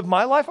want to live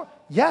my life on?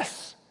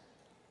 Yes,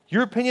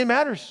 your opinion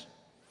matters.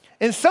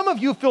 And some of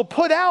you feel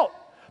put out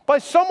by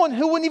someone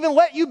who wouldn't even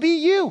let you be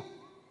you.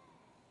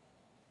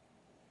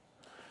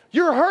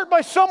 You're hurt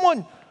by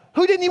someone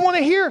who didn't even want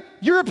to hear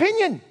your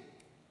opinion.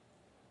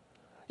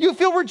 You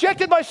feel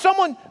rejected by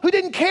someone who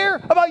didn't care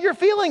about your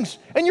feelings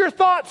and your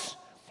thoughts.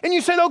 And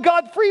you said, oh,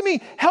 God, free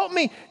me, help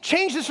me,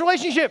 change this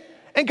relationship.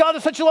 And God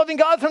is such a loving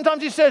God.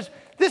 Sometimes he says,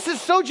 this is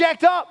so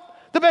jacked up.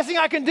 The best thing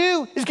I can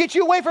do is get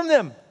you away from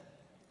them.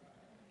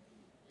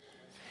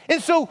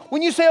 And so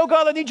when you say, oh,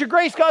 God, I need your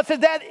grace, God says,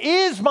 that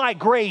is my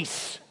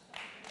grace.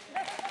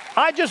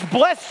 I just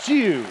blessed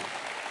you.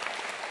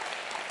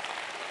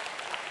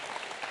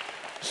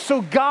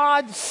 So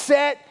God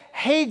set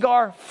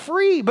Hagar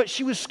free, but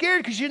she was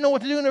scared because she didn't know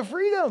what to do in her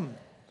freedom.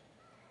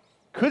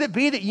 Could it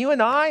be that you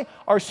and I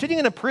are sitting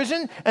in a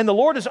prison and the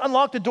Lord has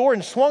unlocked the door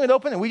and swung it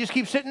open and we just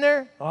keep sitting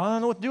there? Oh, I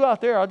don't know what to do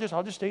out there. I'll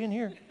just stay in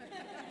here.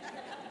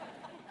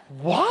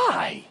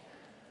 Why?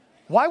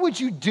 Why would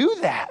you do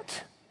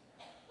that?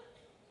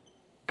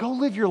 Go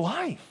live your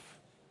life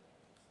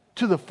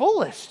to the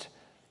fullest.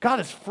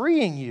 God is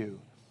freeing you.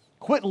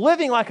 Quit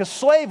living like a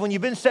slave when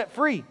you've been set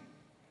free.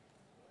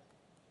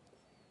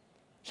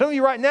 Some of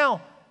you right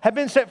now have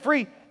been set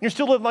free and you're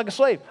still living like a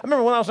slave. I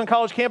remember when I was on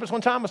college campus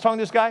one time, I was talking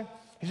to this guy.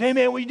 He said, hey,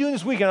 man, what are you doing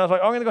this weekend? I was like,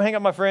 oh, I'm going to go hang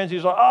out with my friends. He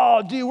was like,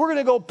 oh, dude, we're going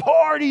to go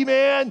party,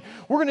 man.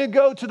 We're going to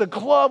go to the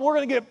club. We're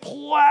going to get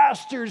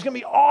plastered. It's going to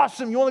be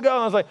awesome. You want to go?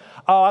 And I was like,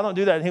 oh, I don't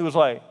do that. And he was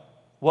like,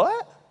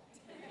 what?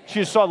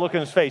 She just saw the look in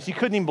his face. He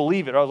couldn't even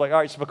believe it. I was like, all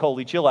right,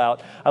 Spicoli, chill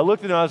out. I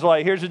looked at him. I was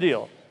like, here's the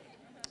deal.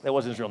 That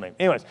wasn't his real name.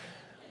 Anyways,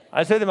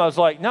 I said to him, I was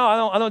like, no,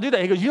 I don't do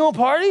that. He goes, you don't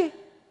party? And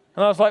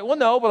I was like, well,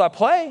 no, but I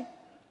play.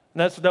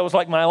 And that was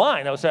like my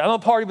line. I would say, I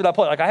don't party, but I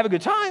play. Like, I have a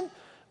good time,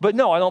 but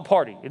no, I don't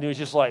party. And he was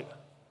just like,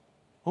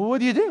 well, what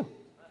do you do?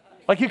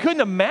 Like, he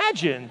couldn't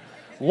imagine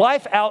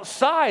Life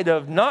outside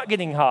of not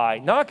getting high,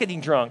 not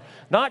getting drunk,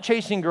 not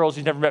chasing girls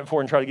he's never met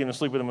before and trying to get them to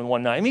sleep with him in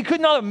one night. I mean, he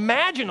could not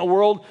imagine a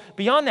world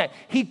beyond that.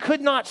 He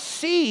could not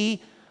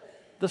see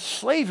the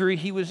slavery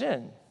he was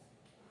in.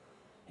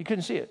 He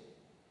couldn't see it.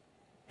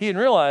 He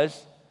didn't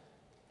realize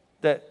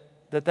that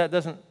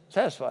doesn't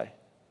satisfy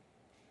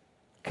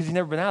because he's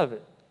never been out of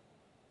it.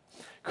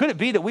 Could it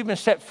be that we've been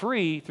set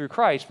free through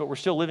Christ, but we're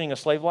still living a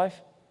slave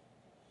life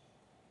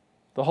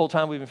the whole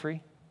time we've been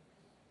free?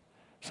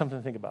 Something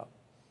to think about.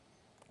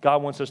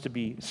 God wants us to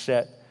be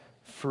set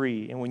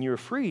free. And when you're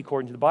free,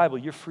 according to the Bible,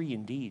 you're free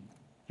indeed.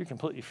 You're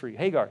completely free.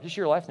 Hagar, this is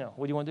your life now.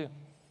 What do you want to do?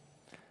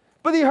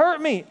 But he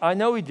hurt me. I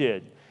know he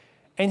did.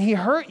 And he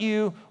hurt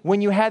you when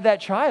you had that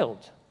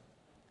child.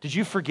 Did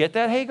you forget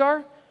that,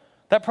 Hagar?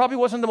 That probably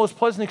wasn't the most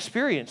pleasant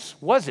experience,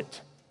 was it?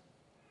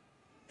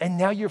 And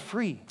now you're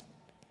free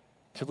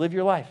to live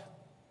your life.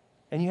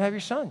 And you have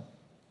your son.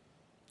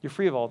 You're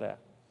free of all that.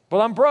 But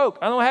I'm broke.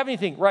 I don't have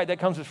anything. Right, that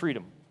comes with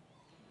freedom.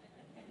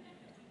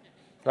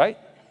 Right?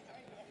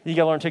 You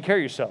got to learn to take care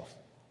of yourself.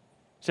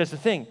 So that's the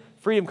thing.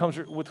 Freedom comes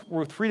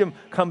with freedom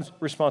comes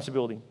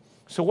responsibility.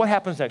 So what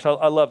happens next?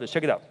 I love this.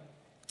 Check it out.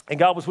 And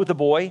God was with the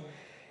boy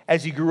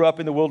as he grew up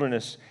in the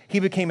wilderness. He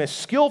became a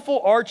skillful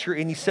archer,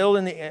 and he settled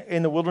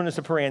in the wilderness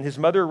of Paran. His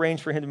mother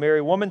arranged for him to marry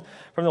a woman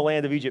from the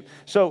land of Egypt.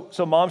 So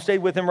mom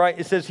stayed with him, right?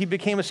 It says he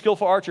became a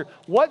skillful archer.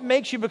 What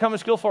makes you become a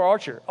skillful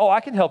archer? Oh,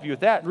 I can help you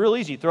with that. Real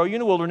easy. Throw you in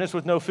the wilderness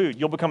with no food.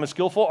 You'll become a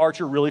skillful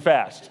archer really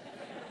fast.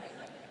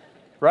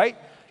 Right?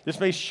 This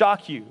may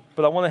shock you,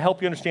 but I want to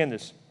help you understand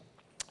this.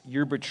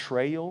 Your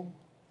betrayal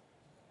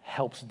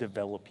helps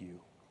develop you.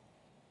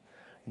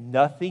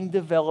 Nothing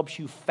develops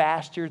you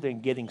faster than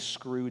getting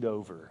screwed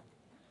over.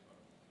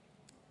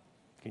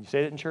 Can you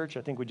say that in church?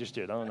 I think we just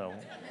did. I don't know.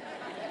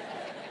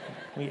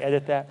 Can we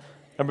edit that?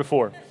 Number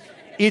 4.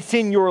 It's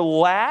in your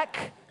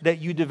lack that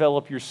you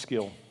develop your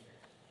skill.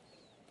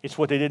 It's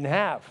what they didn't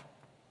have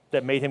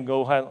that made him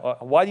go hunt.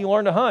 Why do you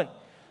learn to hunt?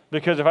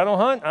 Because if I don't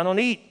hunt, I don't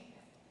eat.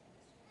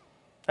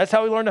 That's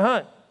how we learn to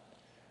hunt.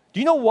 Do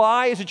you know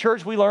why, as a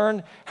church, we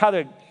learn how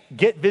to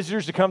get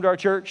visitors to come to our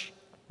church?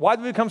 Why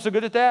do we become so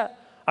good at that?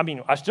 I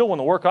mean, I still want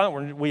to work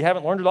on it. We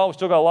haven't learned it all. We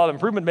still got a lot of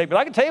improvement to make. But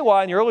I can tell you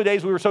why in the early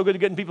days we were so good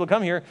at getting people to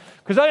come here,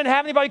 because I didn't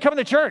have anybody coming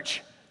to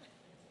church.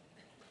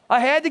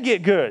 I had to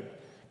get good,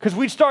 because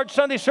we'd start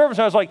Sunday service,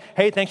 and I was like,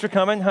 hey, thanks for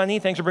coming, honey.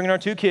 Thanks for bringing our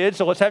 2 kids,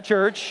 so let's have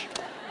church.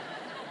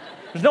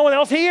 There's no one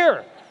else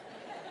here.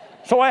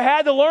 So I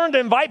had to learn to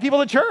invite people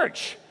to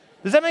church.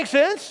 Does that make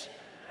sense?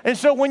 And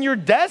so when you're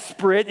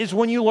desperate is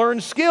when you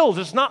learn skills.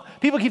 It's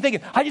not, people keep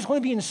thinking, I just want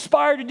to be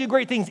inspired to do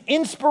great things.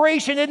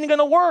 Inspiration isn't going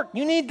to work.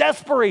 You need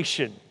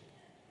desperation.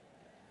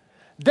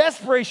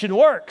 Desperation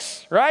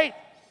works, right?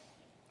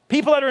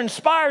 People that are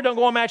inspired don't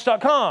go on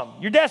Match.com.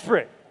 You're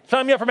desperate.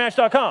 Sign me up for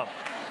Match.com.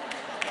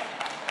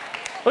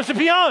 Let's just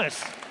be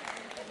honest,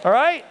 all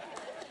right?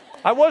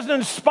 I wasn't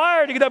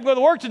inspired to get up and go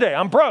to work today.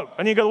 I'm broke.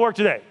 I need to go to work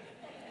today,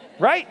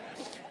 right?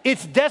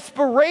 It's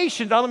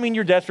desperation. I don't mean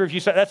you're desperate if you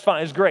say, that's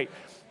fine, it's great.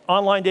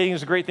 Online dating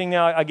is a great thing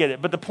now, I get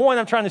it. But the point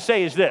I'm trying to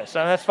say is this,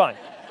 and that's fine.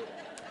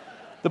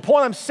 The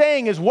point I'm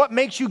saying is what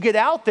makes you get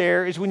out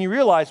there is when you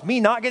realize me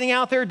not getting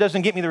out there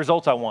doesn't get me the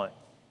results I want,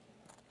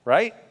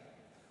 right?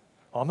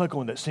 Oh, I'm not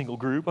going to that single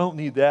group. I don't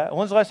need that.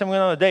 When's the last time we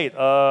went on a date?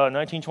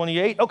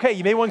 1928? Okay,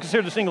 you may want to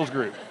consider the singles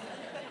group.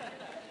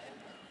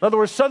 In other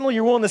words, suddenly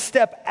you're willing to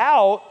step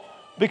out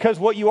because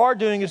what you are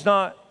doing is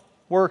not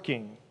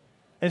working.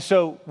 And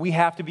so we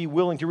have to be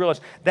willing to realize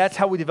that's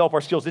how we develop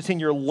our skills. It's in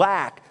your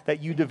lack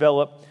that you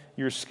develop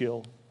your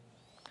skill.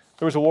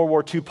 There was a World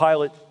War II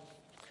pilot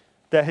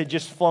that had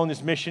just flown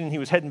this mission. He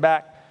was heading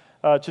back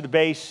to the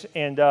base,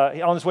 and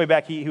on his way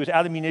back, he was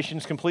out of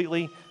munitions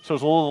completely, so he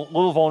was a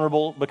little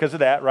vulnerable because of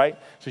that, right?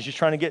 So he's just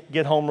trying to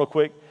get home real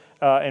quick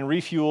and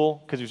refuel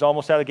because he was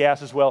almost out of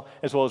gas as well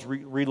as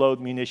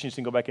reload munitions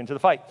and go back into the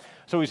fight.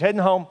 So he's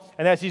heading home,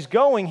 and as he's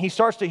going, he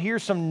starts to hear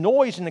some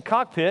noise in the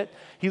cockpit.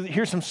 He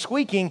hears some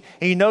squeaking,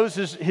 and he knows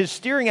his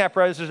steering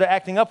apparatus is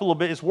acting up a little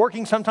bit. It's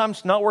working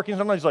sometimes, not working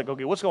sometimes. He's like,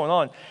 okay, what's going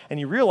on? And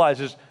he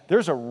realizes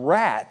there's a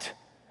rat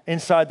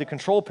inside the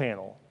control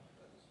panel.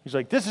 He's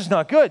like, this is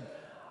not good.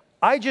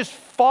 I just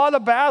fought a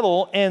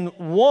battle and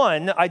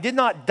won. I did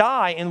not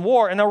die in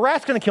war, and a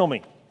rat's going to kill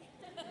me.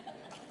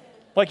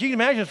 Like, you can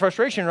imagine his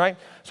frustration, right?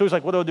 So he's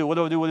like, what do I do? What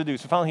do I do? What do I do?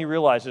 So finally he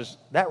realizes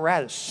that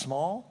rat is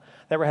small.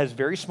 That rat has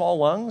very small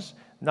lungs,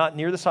 not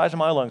near the size of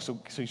my lungs. So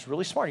he's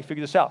really smart. He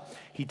figured this out.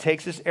 He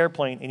takes this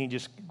airplane and he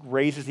just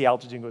raises the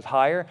altitude and goes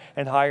higher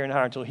and higher and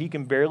higher until he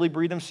can barely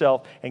breathe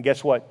himself. And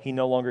guess what? He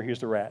no longer hears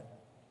the rat.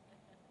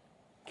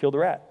 Killed the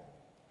rat.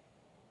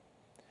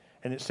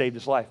 And it saved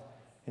his life.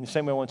 In the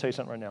same way, I want to tell you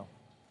something right now.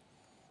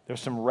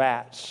 There's some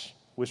rats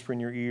whispering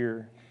in your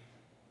ear,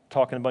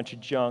 talking a bunch of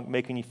junk,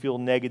 making you feel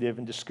negative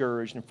and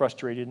discouraged and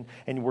frustrated,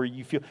 and where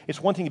you feel, it's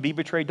one thing to be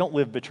betrayed. Don't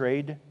live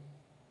betrayed.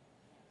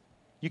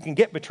 You can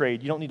get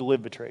betrayed. You don't need to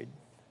live betrayed.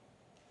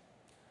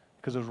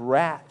 Because those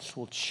rats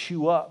will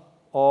chew up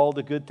all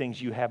the good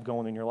things you have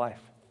going in your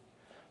life.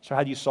 So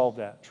how do you solve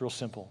that? It's real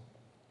simple.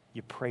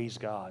 You praise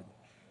God.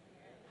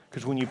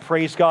 Because when you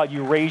praise God,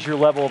 you raise your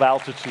level of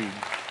altitude.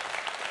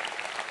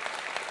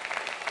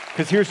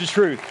 Because here's the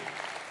truth.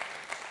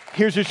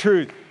 Here's the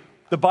truth.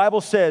 The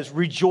Bible says,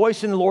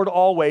 rejoice in the Lord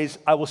always.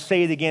 I will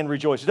say it again,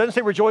 rejoice. It doesn't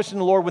say rejoice in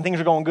the Lord when things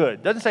are going good.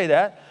 It doesn't say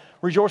that.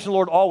 Rejoice in the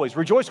Lord always.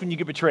 Rejoice when you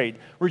get betrayed.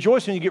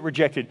 Rejoice when you get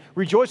rejected.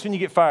 Rejoice when you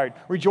get fired.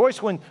 Rejoice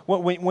when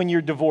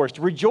you're divorced.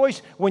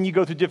 Rejoice when you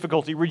go through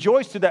difficulty.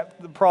 Rejoice through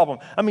that problem.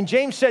 I mean,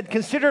 James said,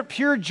 consider it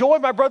pure joy,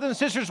 my brothers and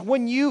sisters,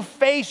 when you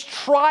face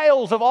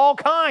trials of all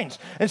kinds.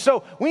 And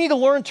so we need to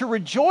learn to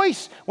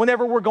rejoice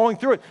whenever we're going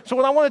through it. So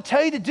what I want to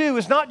tell you to do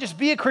is not just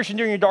be a Christian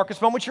during your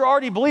darkest moments. You're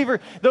already a believer,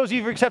 those of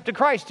you who've accepted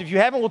Christ. If you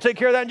haven't, we'll take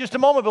care of that in just a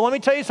moment. But let me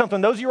tell you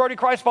something. Those of you who are already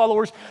Christ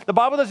followers, the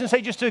Bible doesn't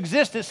say just to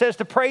exist. It says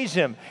to praise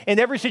Him in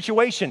every situation.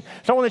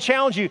 So I want to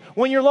challenge you.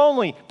 When you're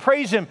lonely,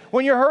 praise Him.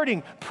 When you're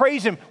hurting,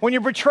 praise Him. When you're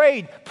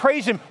betrayed,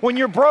 praise Him. When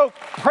you're broke,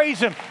 praise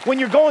Him. When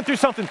you're going through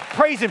something,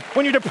 praise Him.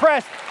 When you're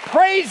depressed,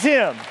 praise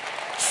Him.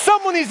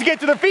 Someone needs to get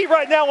to their feet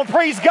right now and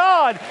praise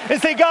God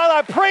and say, God,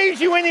 I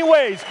praise you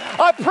anyways.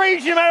 I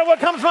praise you no matter what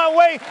comes my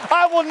way.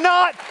 I will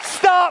not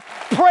stop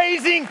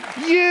praising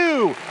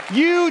you.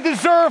 You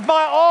deserve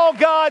my all,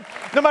 God.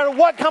 No matter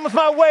what comes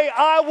my way,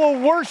 I will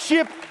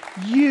worship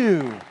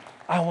you.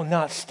 I will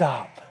not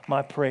stop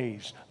my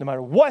praise. No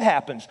matter what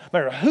happens, no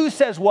matter who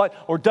says what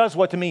or does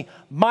what to me,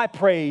 my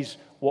praise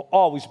will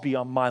always be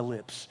on my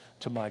lips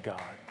to my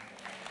God.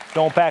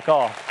 Don't back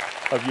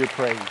off of your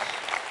praise.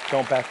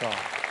 Don't back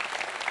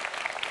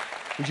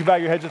off. Would you bow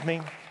your heads with me?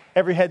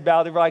 Every head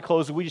bowed, every eye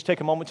closed. We just take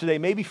a moment today.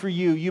 Maybe for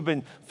you, you've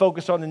been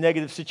focused on the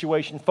negative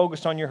situation,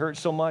 focused on your hurt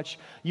so much,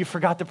 you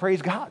forgot to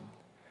praise God.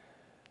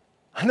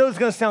 I know it's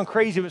going to sound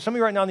crazy, but some of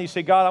you right now need to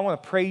say, God, I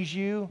want to praise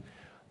you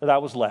that I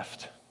was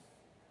left.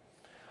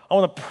 I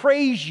want to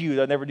praise you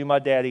that I never knew my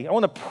daddy. I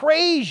want to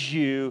praise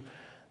you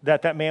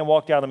that that man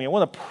walked out on me. I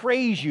want to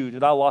praise you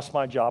that I lost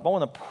my job. I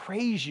want to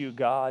praise you,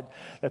 God,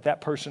 that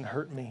that person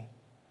hurt me.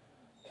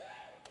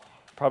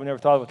 Probably never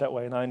thought of it that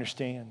way, and I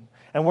understand.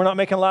 And we're not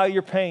making light of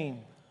your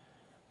pain.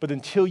 But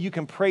until you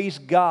can praise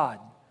God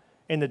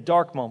in the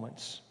dark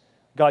moments,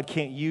 God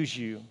can't use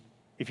you.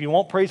 If you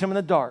won't praise Him in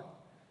the dark,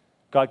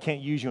 God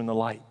can't use you in the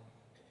light.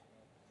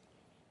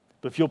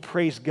 But if you'll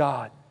praise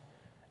God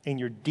in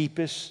your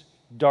deepest,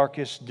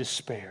 darkest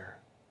despair,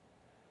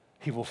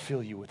 He will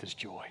fill you with His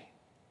joy.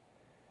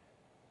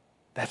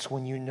 That's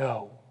when you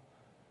know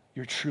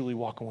you're truly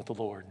walking with the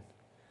Lord,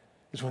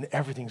 is when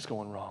everything's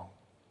going wrong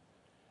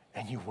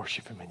and you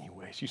worship Him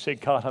anyways. You say,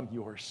 God, I'm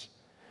yours.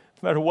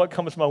 No matter what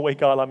comes my way,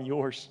 God, I'm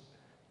yours.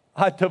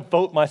 I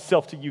devote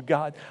myself to you,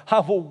 God. I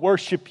will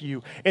worship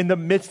you in the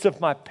midst of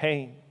my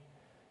pain.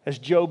 As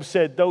Job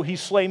said, though He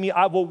slay me,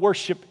 I will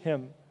worship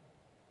Him.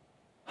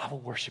 I will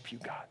worship you,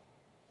 God.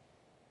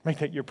 Make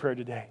that your prayer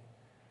today.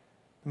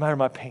 No matter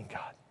my pain,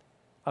 God,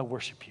 I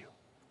worship you.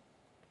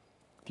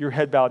 With your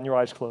head bowed and your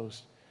eyes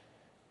closed,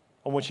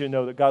 I want you to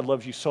know that God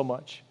loves you so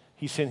much.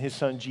 He sent His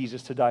Son,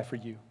 Jesus, to die for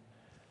you,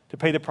 to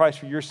pay the price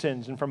for your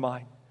sins and for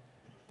mine.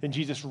 Then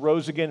Jesus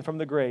rose again from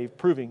the grave,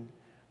 proving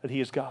that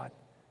He is God.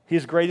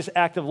 His greatest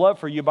act of love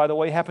for you, by the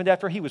way, happened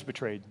after He was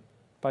betrayed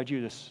by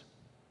Judas.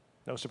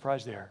 No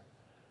surprise there.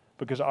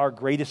 Because our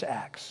greatest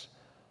acts,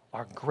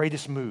 our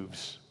greatest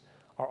moves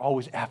are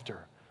always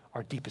after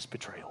our deepest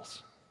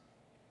betrayals.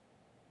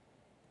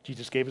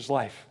 Jesus gave His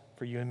life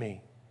for you and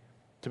me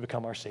to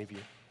become our Savior.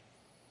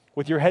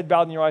 With your head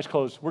bowed and your eyes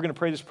closed, we're going to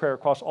pray this prayer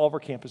across all of our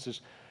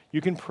campuses.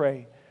 You can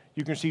pray.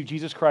 You can receive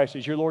Jesus Christ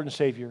as your Lord and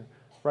Savior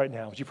right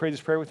now. Would you pray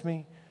this prayer with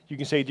me? You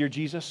can say, Dear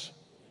Jesus,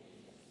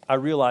 I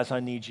realize I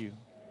need you.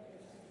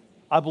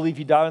 I believe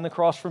you died on the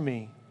cross for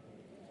me,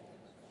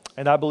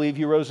 and I believe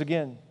you rose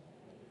again.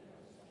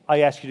 I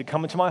ask you to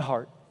come into my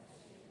heart,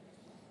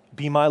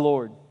 be my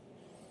Lord,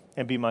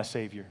 and be my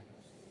Savior.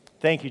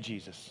 Thank you,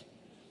 Jesus,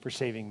 for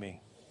saving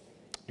me.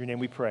 In your name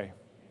we pray.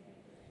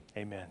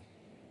 Amen.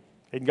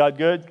 Isn't God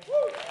good?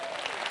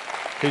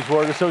 His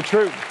word is so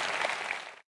true.